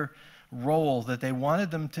particular role that they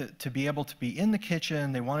wanted them to be able to be in the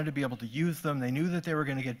kitchen. They wanted to be able to use them. They knew that they were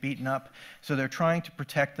going to get beaten up, so they're trying to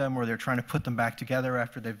protect them, or they're trying to put them back together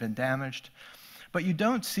after they've been damaged. But you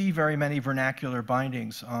don't see very many vernacular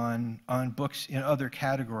bindings on books in other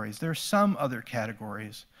categories. There are some other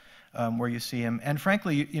categories where you see them. And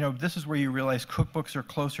frankly, this is where you realize cookbooks are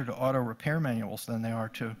closer to auto repair manuals than they are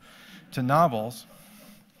to novels.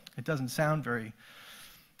 It doesn't sound very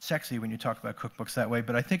sexy when you talk about cookbooks that way,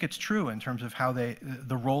 but I think it's true in terms of how the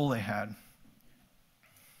role they had.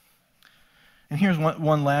 And here's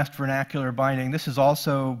one last vernacular binding. This is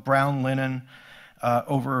also brown linen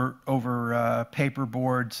over paper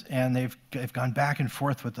boards, and they've gone back and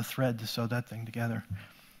forth with the thread to sew that thing together.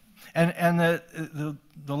 And the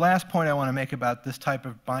last point I want to make about this type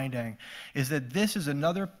of binding is that this is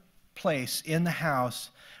another place in the house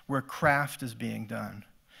where craft is being done.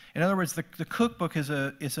 In other words, the cookbook is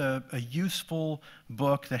a useful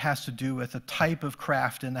book that has to do with a type of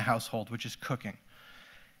craft in the household, which is cooking.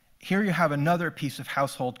 Here you have another piece of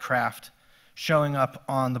household craft showing up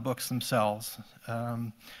on the books themselves,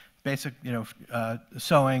 basic,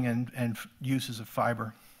 sewing and uses of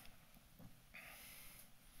fiber.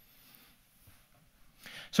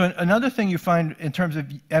 So another thing you find in terms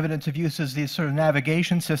of evidence of use is these sort of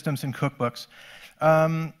navigation systems in cookbooks.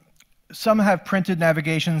 Some have printed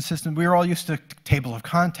navigation systems. We're all used to table of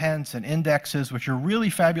contents and indexes, which are really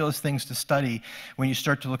fabulous things to study when you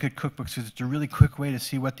start to look at cookbooks, because it's a really quick way to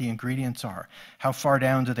see what the ingredients are. How far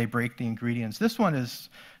down do they break the ingredients? This one is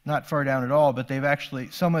not far down at all, but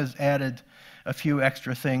someone has added a few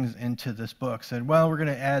extra things into this book. Said, well, we're going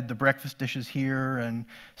to add the breakfast dishes here and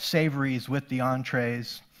savories with the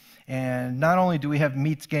entrees. And not only do we have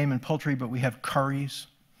meats, game, and poultry, but we have curries.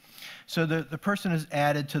 So the person has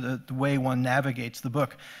added to the way one navigates the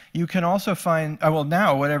book. You can also find, well,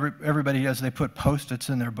 now what everybody does, they put Post-its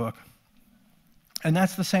in their book. And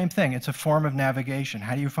that's the same thing. It's a form of navigation.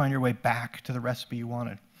 How do you find your way back to the recipe you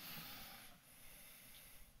wanted?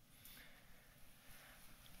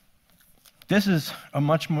 This is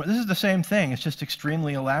the same thing. It's just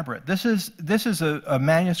extremely elaborate. This is a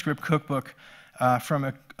manuscript cookbook from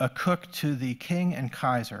a cook to the king and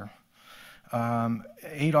Kaiser.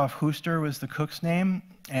 Adolf Huster was the cook's name,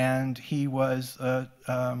 and he was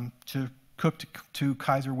to cook to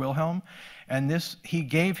Kaiser Wilhelm. And he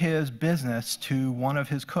gave his business to one of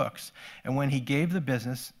his cooks. And when he gave the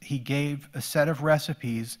business, he gave a set of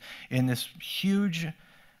recipes in this huge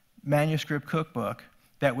manuscript cookbook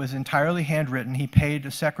that was entirely handwritten. He paid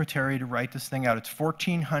a secretary to write this thing out. It's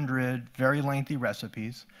 1,400 very lengthy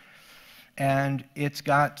recipes. And it's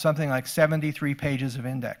got something like 73 pages of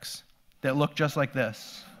index that look just like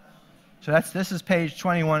this. So this is page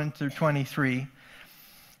 21 through 23.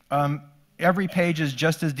 Every page is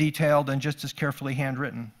just as detailed and just as carefully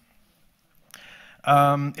handwritten.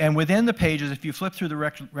 And within the pages, if you flip through the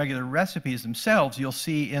regular recipes themselves, you'll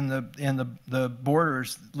see in the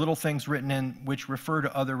borders little things written in which refer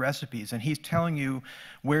to other recipes. And he's telling you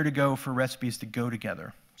where to go for recipes to go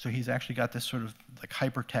together. So he's actually got this sort of like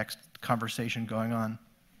hypertext conversation going on.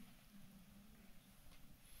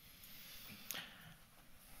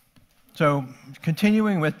 So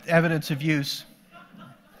continuing with evidence of use,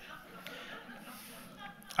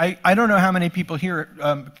 I don't know how many people here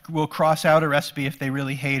will cross out a recipe if they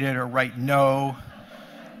really hate it or write no.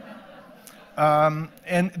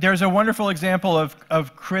 And there's a wonderful example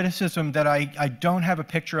of criticism that I don't have a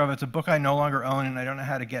picture of. It's a book I no longer own, and I don't know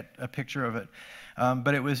how to get a picture of it.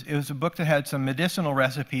 But it was a book that had some medicinal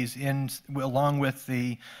recipes along with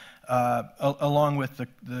the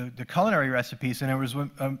culinary recipes, and it was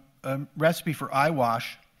a recipe for eye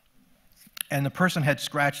wash, and the person had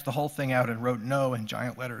scratched the whole thing out and wrote "no" in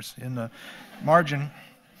giant letters in the margin.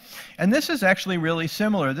 And this is actually really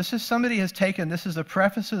similar. This is this is the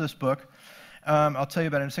preface of this book. I'll tell you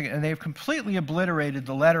about it in a second. And they've completely obliterated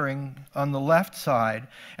the lettering on the left side,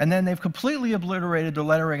 and then they've completely obliterated the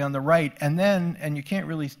lettering on the right, and then, and you can't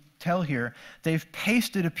really tell here, they've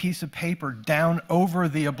pasted a piece of paper down over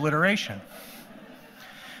the obliteration.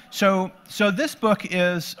 So this book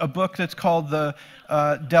is a book that's called the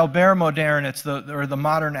D'Albert Moderne, or the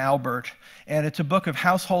Modern Albert, and it's a book of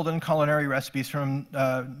household and culinary recipes from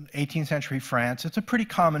 18th century France. It's a pretty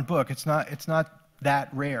common book. It's not that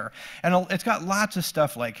rare, and it's got lots of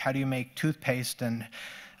stuff like how do you make toothpaste and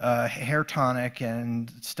hair tonic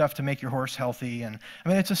and stuff to make your horse healthy. And I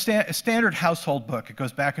mean, it's a standard household book. It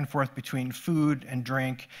goes back and forth between food and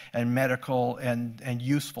drink and medical and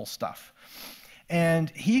useful stuff.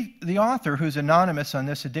 And the author, who's anonymous on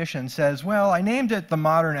this edition, says, well, I named it the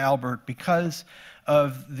Modern Albert because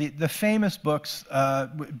of the famous books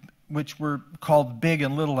which were called Big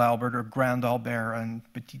and Little Albert, or Grand Albert and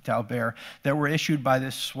Petit Albert, that were issued by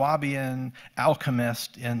this Swabian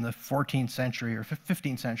alchemist in the 14th century or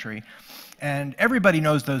 15th century. And everybody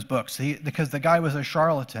knows those books because the guy was a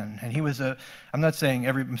charlatan, and he was I'm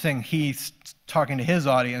saying he's talking to his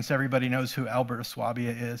audience. Everybody knows who Albert of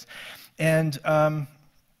Swabia is. And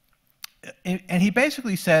he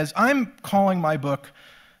basically says, I'm calling my book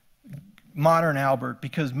Modern Albert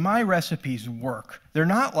because my recipes work. They're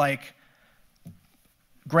not like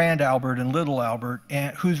Grand Albert and Little Albert,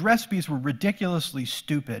 whose recipes were ridiculously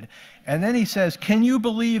stupid. And then he says, can you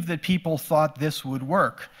believe that people thought this would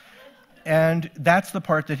work? And that's the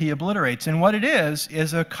part that he obliterates. And what it is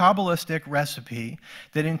a Kabbalistic recipe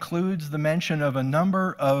that includes the mention of a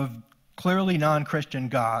number of clearly non-Christian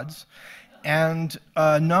gods and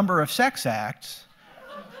a number of sex acts.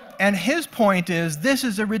 And his point is, this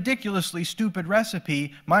is a ridiculously stupid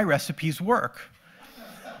recipe. My recipes work.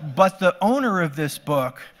 But the owner of this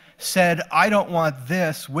book said, I don't want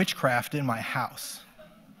this witchcraft in my house.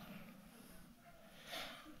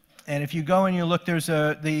 And if you go and you look, there's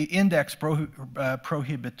the Index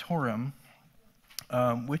Prohibitorum,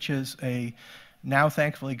 which is a now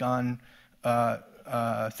thankfully gone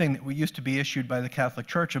thing that used to be issued by the Catholic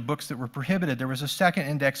Church of books that were prohibited. There was a second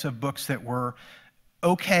index of books that were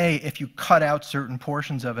okay if you cut out certain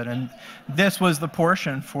portions of it, and this was the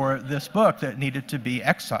portion for this book that needed to be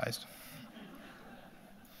excised.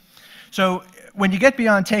 So when you get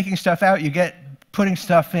beyond taking stuff out, you get putting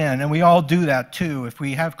stuff in, and we all do that too. If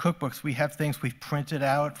we have cookbooks, we have things we've printed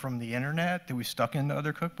out from the internet that we stuck into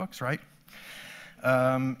other cookbooks, right?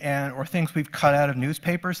 Or things we've cut out of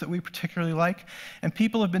newspapers that we particularly like. And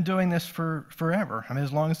people have been doing this forever. I mean,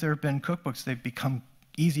 as long as there have been cookbooks, they've become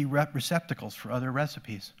easy receptacles for other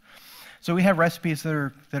recipes. So we have recipes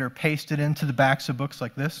that are pasted into the backs of books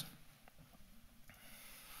like this.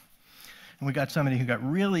 And we got somebody who got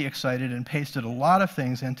really excited and pasted a lot of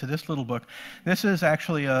things into this little book. This is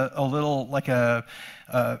actually a little, like an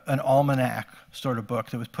almanac sort of book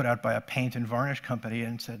that was put out by a paint and varnish company,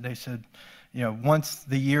 and they said, you know, once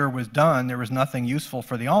the year was done, there was nothing useful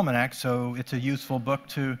for the almanac, so it's a useful book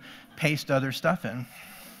to paste other stuff in.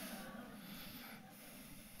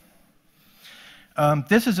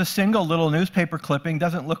 This is a single little newspaper clipping.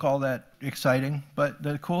 Doesn't look all that exciting, but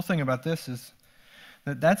the cool thing about this is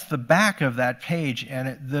that that's the back of that page,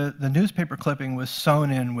 and the newspaper clipping was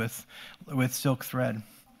sewn in with silk thread.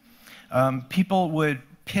 People would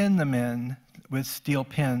pin them in with steel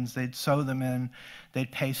pins. They'd sew them in.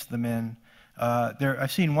 They'd paste them in.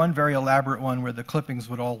 I've seen one very elaborate one where the clippings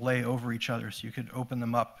would all lay over each other, so you could open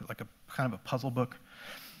them up like a kind of a puzzle book.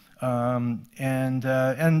 And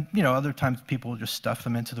you know, other times people will just stuff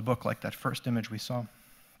them into the book, like that first image we saw.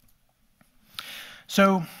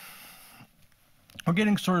 So we're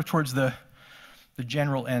getting sort of towards the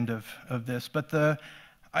general end of this, but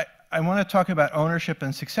I want to talk about ownership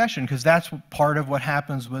and succession, because that's part of what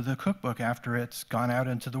happens with a cookbook after it's gone out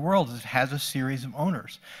into the world. Is it has a series of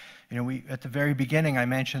owners. You know, at the very beginning I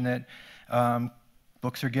mentioned that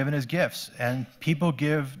books are given as gifts, and people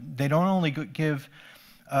they don't only give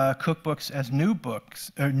cookbooks as new books,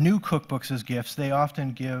 or new cookbooks as gifts. They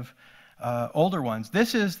often give older ones.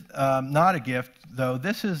 This is not a gift, though.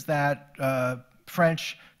 This is that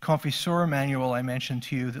French confiseur manual I mentioned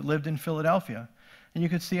to you that lived in Philadelphia. And you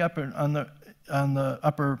could see up on the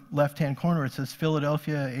upper left-hand corner, it says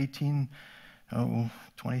Philadelphia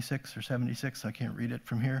 1826 or 76. I can't read it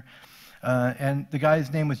from here. And the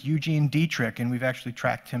guy's name was Eugene Dietrich, and we've actually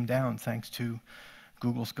tracked him down thanks to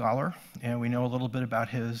Google Scholar, and we know a little bit about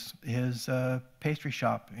his pastry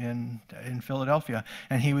shop in Philadelphia,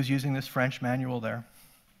 and he was using this French manual there.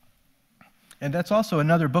 And that's also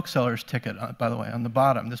another bookseller's ticket, by the way, on the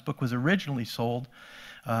bottom. This book was originally sold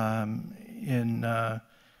in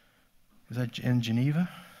Geneva?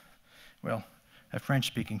 Well, a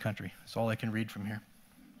French-speaking country. That's all I can read from here.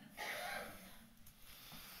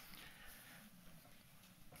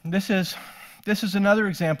 This is another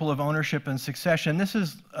example of ownership and succession. This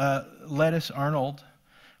is Lettice Arnold,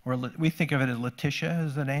 or we think of it as Letitia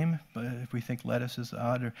as the name, but if we think lettuce is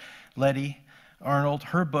odd, or Letty Arnold,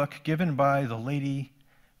 her book given by the lady,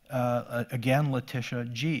 again, Letitia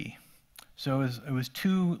G. So it was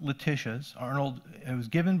two Letitias. Arnold, it was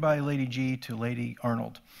given by Lady G to Lady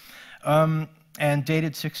Arnold, and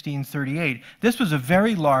dated 1638. This was a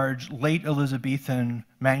very large, late Elizabethan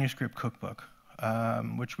manuscript cookbook,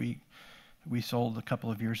 which we sold a couple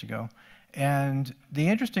of years ago. And the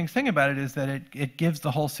interesting thing about it is that it gives the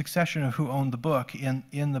whole succession of who owned the book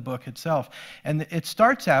in the book itself. And it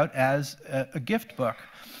starts out as a gift book.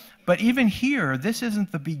 But even here, this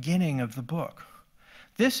isn't the beginning of the book.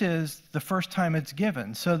 This is the first time it's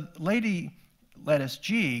given. So Lady Lettice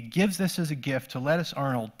G gives this as a gift to Lettice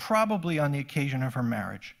Arnold, probably on the occasion of her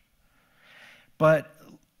marriage. But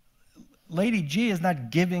Lady G is not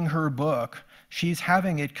giving her book. She's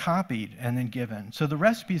having it copied and then given. So the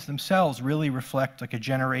recipes themselves really reflect like a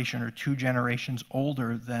generation or two generations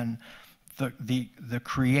older than the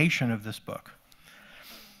creation of this book.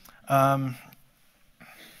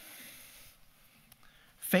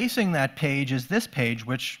 Facing that page is this page,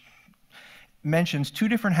 which mentions two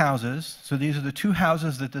different houses. So these are the two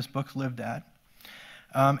houses that this book lived at,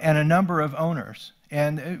 and a number of owners.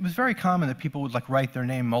 And it was very common that people would like write their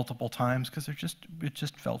name multiple times because it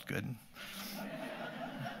just felt good.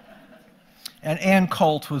 And Anne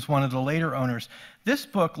Colt was one of the later owners. This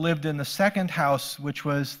book lived in the second house, which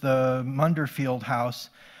was the Munderfield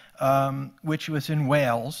house, which was in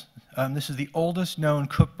Wales. This is the oldest known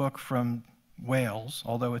cookbook from Wales,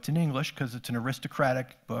 although it's in English because it's an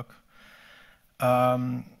aristocratic book.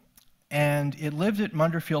 And it lived at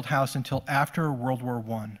Munderfield House until after World War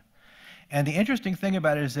I. And the interesting thing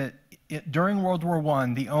about it is that during World War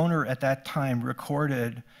I, the owner at that time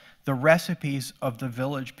recorded the recipes of the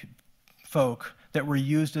village folk that were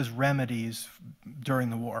used as remedies during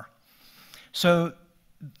the war. So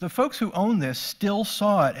the folks who owned this still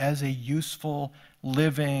saw it as a useful,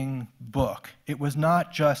 living book. It was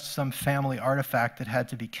not just some family artifact that had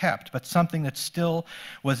to be kept, but something that still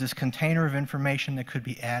was this container of information that could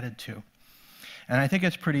be added to. And I think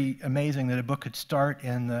it's pretty amazing that a book could start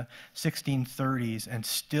in the 1630s and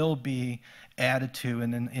still be added to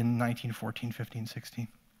in 1914, 15, 16.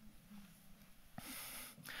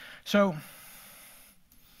 So, I'm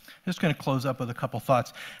just going to close up with a couple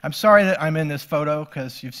thoughts. I'm sorry that I'm in this photo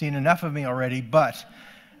because you've seen enough of me already, but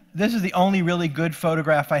this is the only really good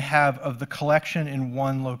photograph I have of the collection in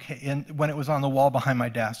one location when it was on the wall behind my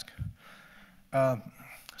desk.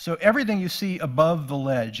 So everything you see above the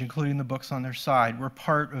ledge, including the books on their side, were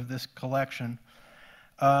part of this collection.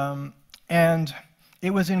 And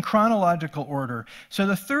it was in chronological order. So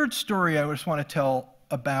the third story I just want to tell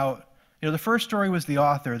about, the first story was the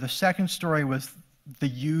author. The second story was the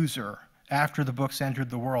user after the books entered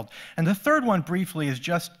the world. And the third one, briefly, is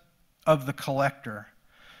just of the collector.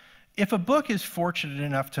 If a book is fortunate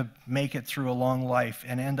enough to make it through a long life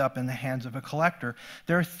and end up in the hands of a collector,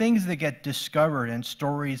 there are things that get discovered and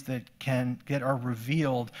stories that are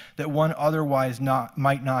revealed that one otherwise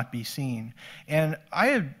might not be seen. And I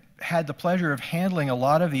have had the pleasure of handling a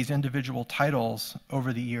lot of these individual titles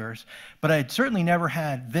over the years, but I'd certainly never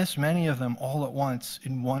had this many of them all at once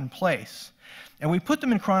in one place. And we put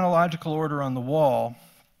them in chronological order on the wall.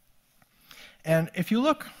 And if you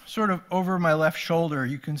look sort of over my left shoulder,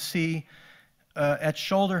 you can see at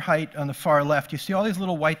shoulder height on the far left, you see all these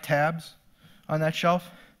little white tabs on that shelf?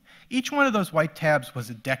 Each one of those white tabs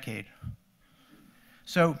was a decade.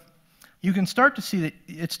 So you can start to see that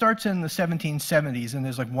it starts in the 1770s, and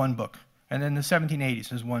there's like one book. And then the 1780s,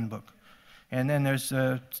 there's one book. And then there's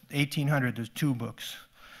 1800, there's two books.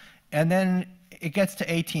 And then it gets to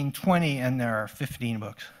 1820, and there are 15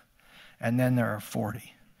 books. And then there are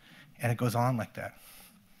 40. And it goes on like that.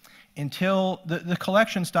 Until the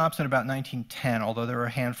collection stops at about 1910, although there are a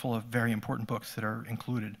handful of very important books that are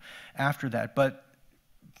included after that. But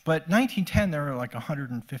 1910, there are like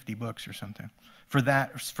 150 books or something for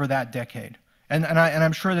that decade. And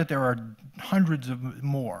I'm sure that there are hundreds of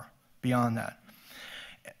more beyond that.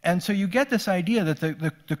 And so you get this idea that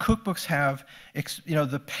the cookbooks have,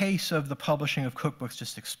 the pace of the publishing of cookbooks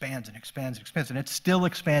just expands and expands and expands, and it's still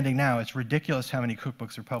expanding now. It's ridiculous how many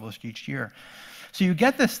cookbooks are published each year. So you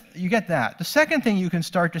get this, you get that. The second thing you can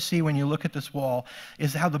start to see when you look at this wall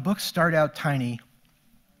is how the books start out tiny,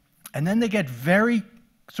 and then they get very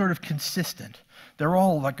sort of consistent. They're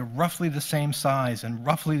all like roughly the same size and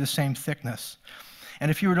roughly the same thickness. And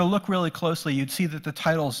if you were to look really closely, you'd see that the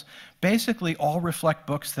titles basically all reflect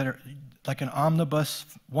books that are like an omnibus,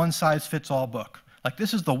 one-size-fits-all book. Like,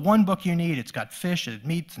 this is the one book you need. It's got fish and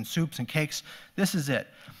meats and soups and cakes. This is it.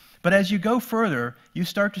 But as you go further, you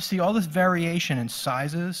start to see all this variation in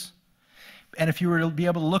sizes. And if you were to be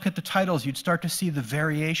able to look at the titles, you'd start to see the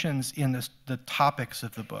variations in the topics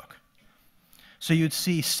of the book. So you'd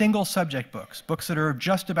see single subject books, books that are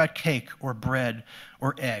just about cake or bread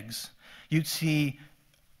or eggs. You'd see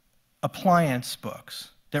appliance books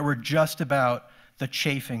that were just about the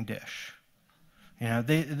chafing dish. You know,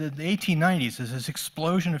 the 1890s is this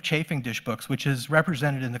explosion of chafing dish books, which is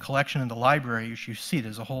represented in the collection in the library. You see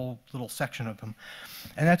there's a whole little section of them.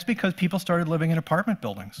 And that's because people started living in apartment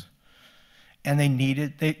buildings. And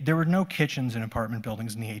there were no kitchens in apartment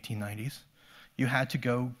buildings in the 1890s. You had to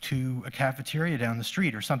go to a cafeteria down the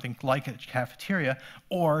street or something like a cafeteria,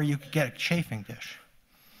 or you could get a chafing dish.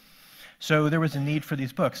 So there was a need for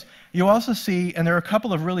these books. You also see, and there are a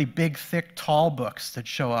couple of really big, thick, tall books that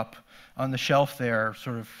show up on the shelf there,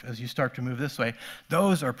 sort of as you start to move this way.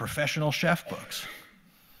 Those are professional chef books.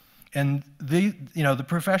 And the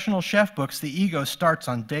professional chef books, the ego starts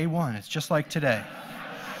on day one. It's just like today.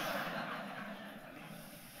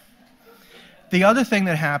 The other thing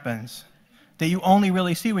that happens that you only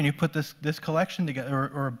really see when you put this collection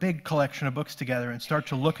together, or a big collection of books together and start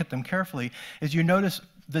to look at them carefully, is you notice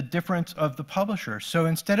the difference of the publishers. So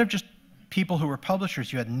instead of just people who were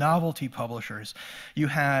publishers, you had novelty publishers. You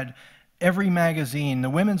had every magazine, the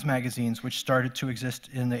women's magazines, which started to exist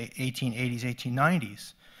in the 1880s,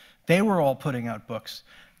 1890s. They were all putting out books.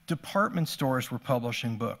 Department stores were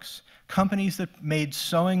publishing books. Companies that made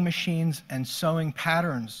sewing machines and sewing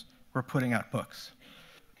patterns were putting out books.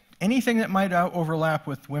 Anything that might overlap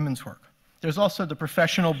with women's work. There's also the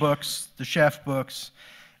professional books, the chef books,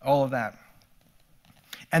 all of that.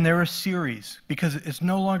 And there are series, because it's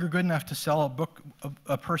no longer good enough to sell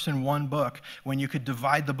a person one book when you could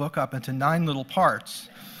divide the book up into 9 little parts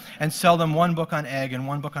and sell them one book on egg and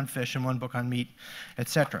one book on fish and one book on meat,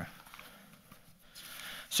 etc.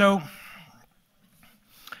 So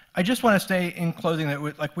I just want to say in closing that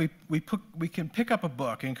we can pick up a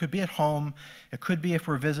book, and it could be at home, it could be if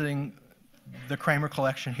we're visiting the Kramer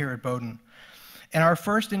collection here at Bowdoin. And our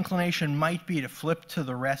first inclination might be to flip to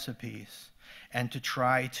the recipes and to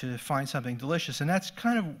try to find something delicious. And that's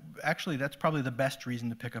that's probably the best reason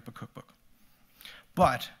to pick up a cookbook.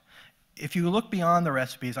 But if you look beyond the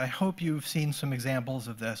recipes, I hope you've seen some examples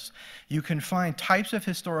of this. You can find types of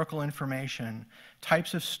historical information,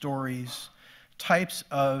 types of stories, types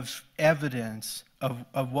of evidence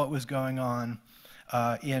of what was going on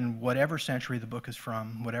in whatever century the book is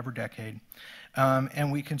from, whatever decade.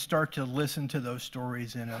 And we can start to listen to those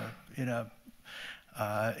stories in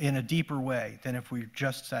a deeper way than if we're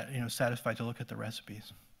just satisfied to look at the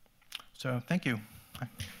recipes. So thank you.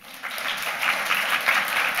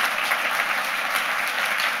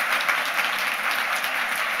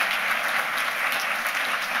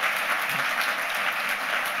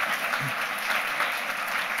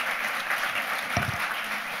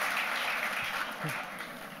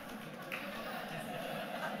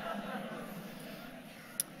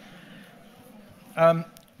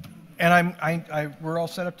 And we're all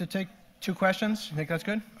set up to take 2 questions. You think that's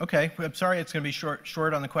good? Okay. I'm sorry it's going to be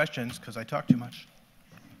short on the questions because I talk too much.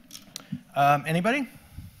 Anybody?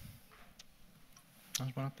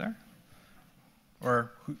 There's one up there.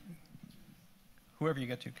 Or whoever you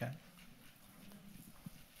get to, Kat.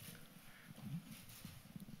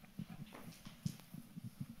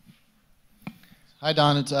 Hi,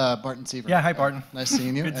 Don. It's Barton Seaver. Yeah, hi, Barton. Nice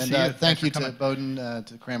seeing you. Good to and see you. Thank you to Bowdoin,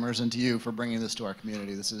 to Kramers, and to you for bringing this to our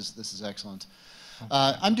community. This is excellent.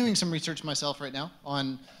 I'm doing some research myself right now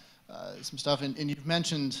on some stuff, and you've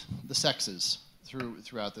mentioned the sexes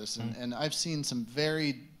throughout this, and I've seen some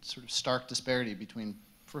very sort of stark disparity between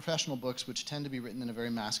professional books, which tend to be written in a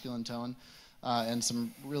very masculine tone, and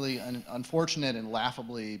some really unfortunate and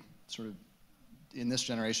laughably sort of, in this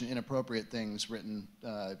generation, inappropriate things written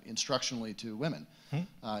instructionally to women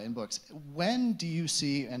in books. When do you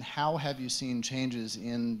see, and how have you seen changes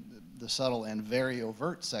in the subtle and very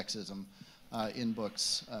overt sexism in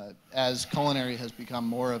books as culinary has become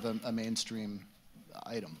more of a mainstream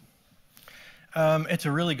item? It's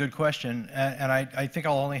a really good question, and I think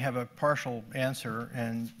I'll only have a partial answer,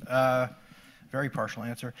 and very partial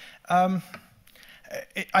answer.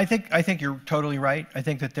 I think you're totally right. I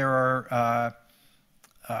think that there are,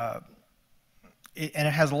 and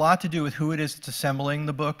it has a lot to do with who it is that's assembling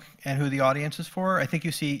the book and who the audience is for. I think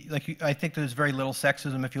you see, I think there's very little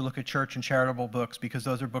sexism if you look at church and charitable books, because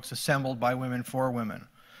those are books assembled by women for women,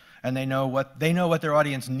 and they know what their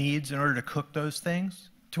audience needs in order to cook those things.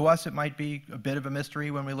 To us, it might be a bit of a mystery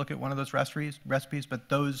when we look at one of those recipes, but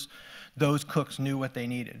those cooks knew what they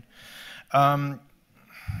needed.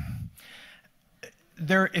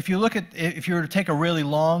 If you were to take a really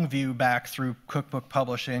long view back through cookbook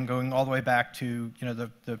publishing, going all the way back to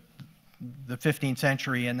the 15th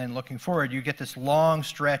century and then looking forward, you get this long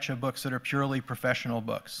stretch of books that are purely professional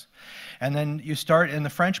books. And then you start, in the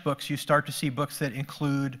French books, you start to see books that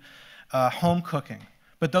include home cooking.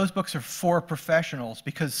 But those books are for professionals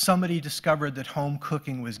because somebody discovered that home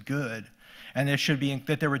cooking was good, and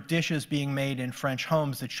that there were dishes being made in French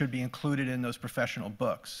homes that should be included in those professional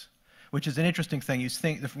books, which is an interesting thing. You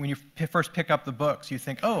think when you first pick up the books, you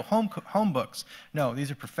think, oh, home books. No,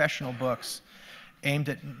 these are professional books aimed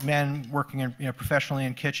at men working professionally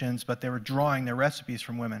in kitchens, but they were drawing their recipes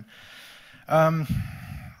from women. I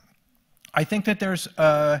think that there's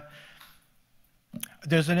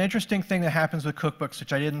an interesting thing that happens with cookbooks,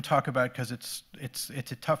 which I didn't talk about because it's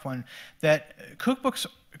a tough one. That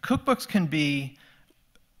cookbooks can be,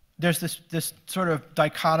 there's this sort of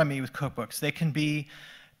dichotomy with cookbooks. They can be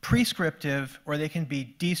prescriptive, or they can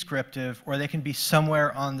be descriptive, or they can be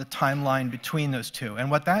somewhere on the timeline between those two. And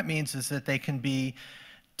what that means is that they can be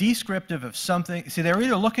descriptive of something. See, they're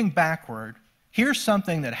either looking backward, here's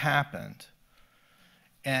something that happened,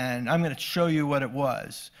 and I'm going to show you what it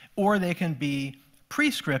was, or they can be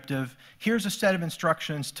prescriptive, here's a set of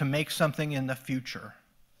instructions to make something in the future.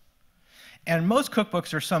 And most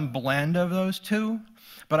cookbooks are some blend of those two,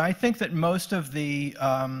 but I think that most of the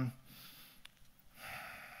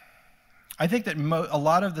a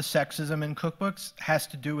lot of the sexism in cookbooks has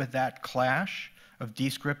to do with that clash of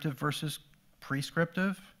descriptive versus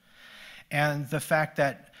prescriptive, and the fact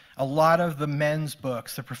that a lot of the men's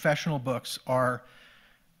books, the professional books, are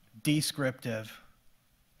descriptive.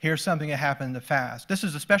 Here's something that happened in the past. This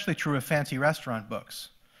is especially true of fancy restaurant books,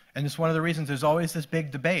 and it's one of the reasons there's always this big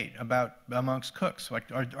debate amongst cooks. Like,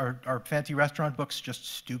 are fancy restaurant books just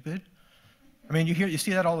stupid? I mean, you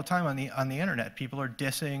see that all the time on the internet. People are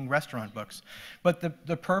dissing restaurant books, but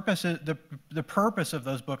the purpose of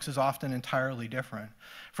those books is often entirely different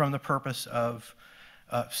from the purpose of,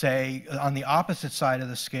 say, on the opposite side of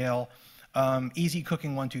the scale, Easy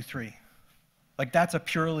Cooking 1, 2, 3. Like, that's a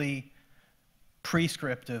purely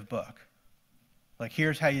prescriptive book. Like,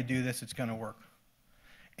 here's how you do this; it's going to work.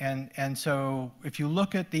 And so, if you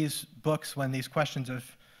look at these books when these questions of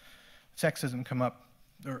sexism come up,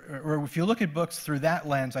 or if you look at books through that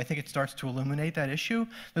lens, I think it starts to illuminate that issue.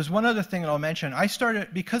 There's one other thing that I'll mention.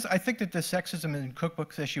 Because I think that the sexism in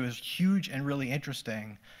cookbooks issue is huge and really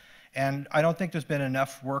interesting, and I don't think there's been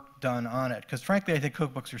enough work done on it, because frankly, I think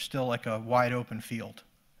cookbooks are still like a wide open field,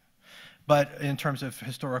 but in terms of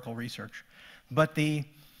historical research. But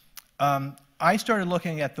I started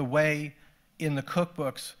looking at the way in the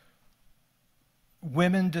cookbooks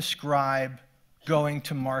women describe going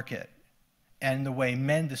to market and the way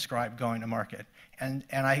men describe going to market. And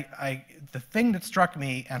the thing that struck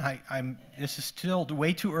me, and this is still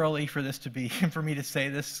way too early for me to say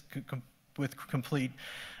this with complete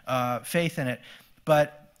faith in it,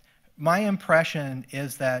 but my impression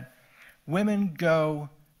is that women go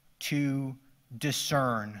to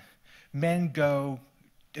discern, men go.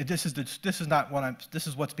 This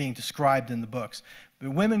is what's being described in the books.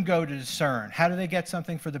 But women go to discern. How do they get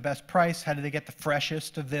something for the best price? How do they get the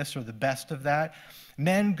freshest of this or the best of that?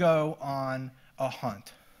 Men go on a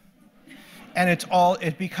hunt. And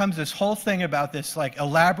it becomes this whole thing about this like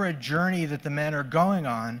elaborate journey that the men are going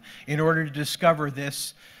on in order to discover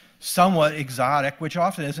this somewhat exotic, which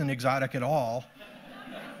often isn't exotic at all,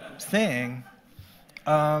 thing.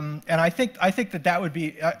 And I think that would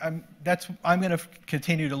be, I'm going to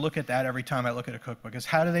continue to look at that every time I look at a cookbook, is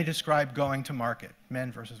how do they describe going to market,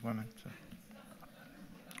 men versus women. So.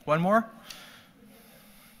 One more?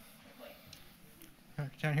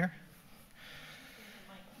 Down here?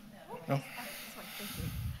 Oh.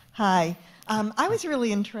 Hi. I was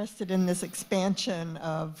really interested in this expansion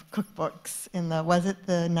of cookbooks in was it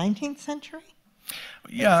the 19th century?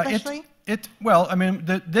 Yeah, especially? Well, I mean,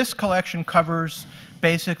 this collection covers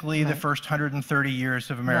basically the first 130 years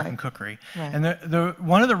of American cookery. Right. And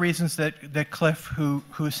one of the reasons that Cliff, who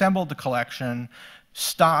assembled the collection,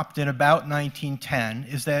 stopped in about 1910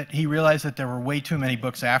 is that he realized that there were way too many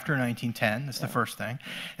books after 1910. That's the first thing.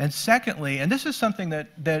 And secondly, and this is something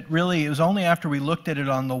that really, it was only after we looked at it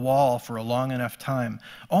on the wall for a long enough time,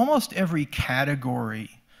 almost every category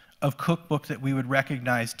of cookbook that we would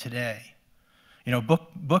recognize today, you know,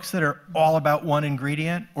 books that are all about one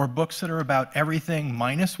ingredient, or books that are about everything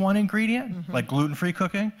minus one ingredient, like gluten-free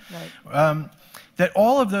cooking, that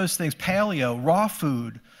all of those things, paleo, raw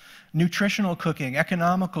food, nutritional cooking,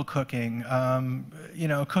 economical cooking, you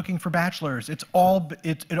know, cooking for bachelors. It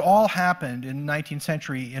all happened in the 19th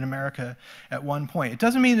century in America at one point. It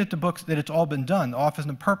doesn't mean that that it's all been done. The office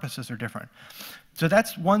and purposes are different. So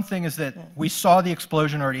that's one thing, is that we saw the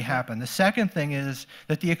explosion already happen. The second thing is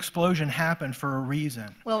that the explosion happened for a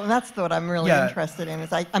reason. Well, that's what I'm really interested in.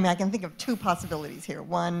 Is I mean, I can think of two possibilities here.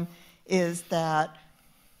 One is that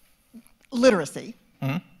literacy.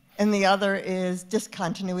 And the other is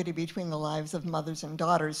discontinuity between the lives of mothers and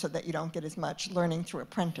daughters, so that you don't get as much learning through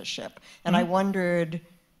apprenticeship. And I wondered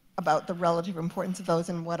about the relative importance of those,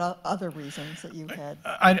 and what other reasons that you had.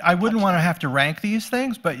 I wouldn't want to have to rank these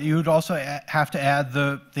things, but you'd also have to add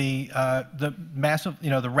the massive,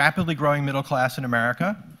 you know, the rapidly growing middle class in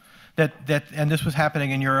America, and this was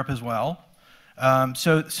happening in Europe as well.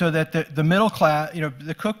 So that the middle class, you know,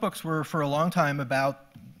 the cookbooks were for a long time about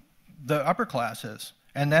the upper classes.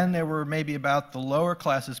 And then they were maybe about the lower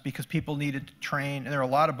classes, because people needed to train, and there are a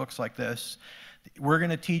lot of books like this. We're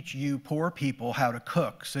going to teach you poor people how to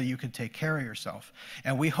cook so you can take care of yourself.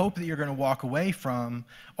 And we hope that you're going to walk away from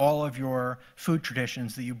all of your food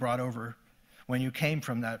traditions that you brought over when you came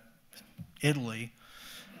from that Italy.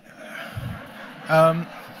 And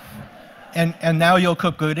now you'll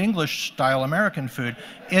cook good English-style American food.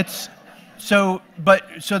 So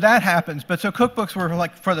that happens. But so cookbooks were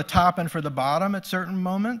like for the top and for the bottom at certain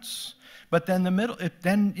moments. But then the middle,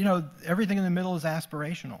 you know, everything in the middle is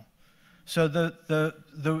aspirational. So the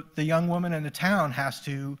young woman in the town has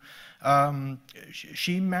to,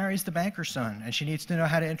 she marries the banker's son, and she needs to know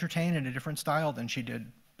how to entertain in a different style than she did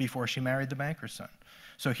before she married the banker's son.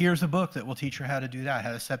 So here's a book that will teach her how to do that,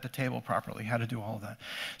 how to set the table properly, how to do all of that.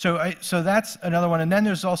 So that's another one. And then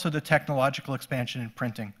there's also the technological expansion in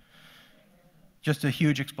printing. Just a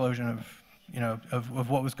huge explosion of, you know, of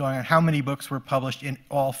what was going on, how many books were published in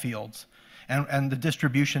all fields, and the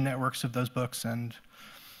distribution networks of those books, and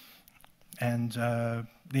the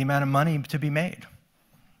amount of money to be made.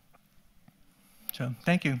 So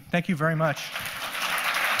thank you very much.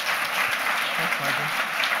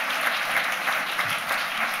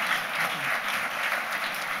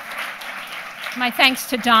 My thanks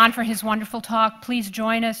to Don for his wonderful talk. Please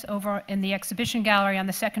join us over in the exhibition gallery on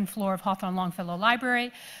the second floor of Hawthorne-Longfellow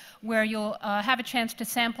Library, where you'll have a chance to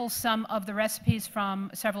sample some of the recipes from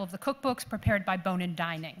several of the cookbooks prepared by Bowdoin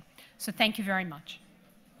Dining. So thank you very much.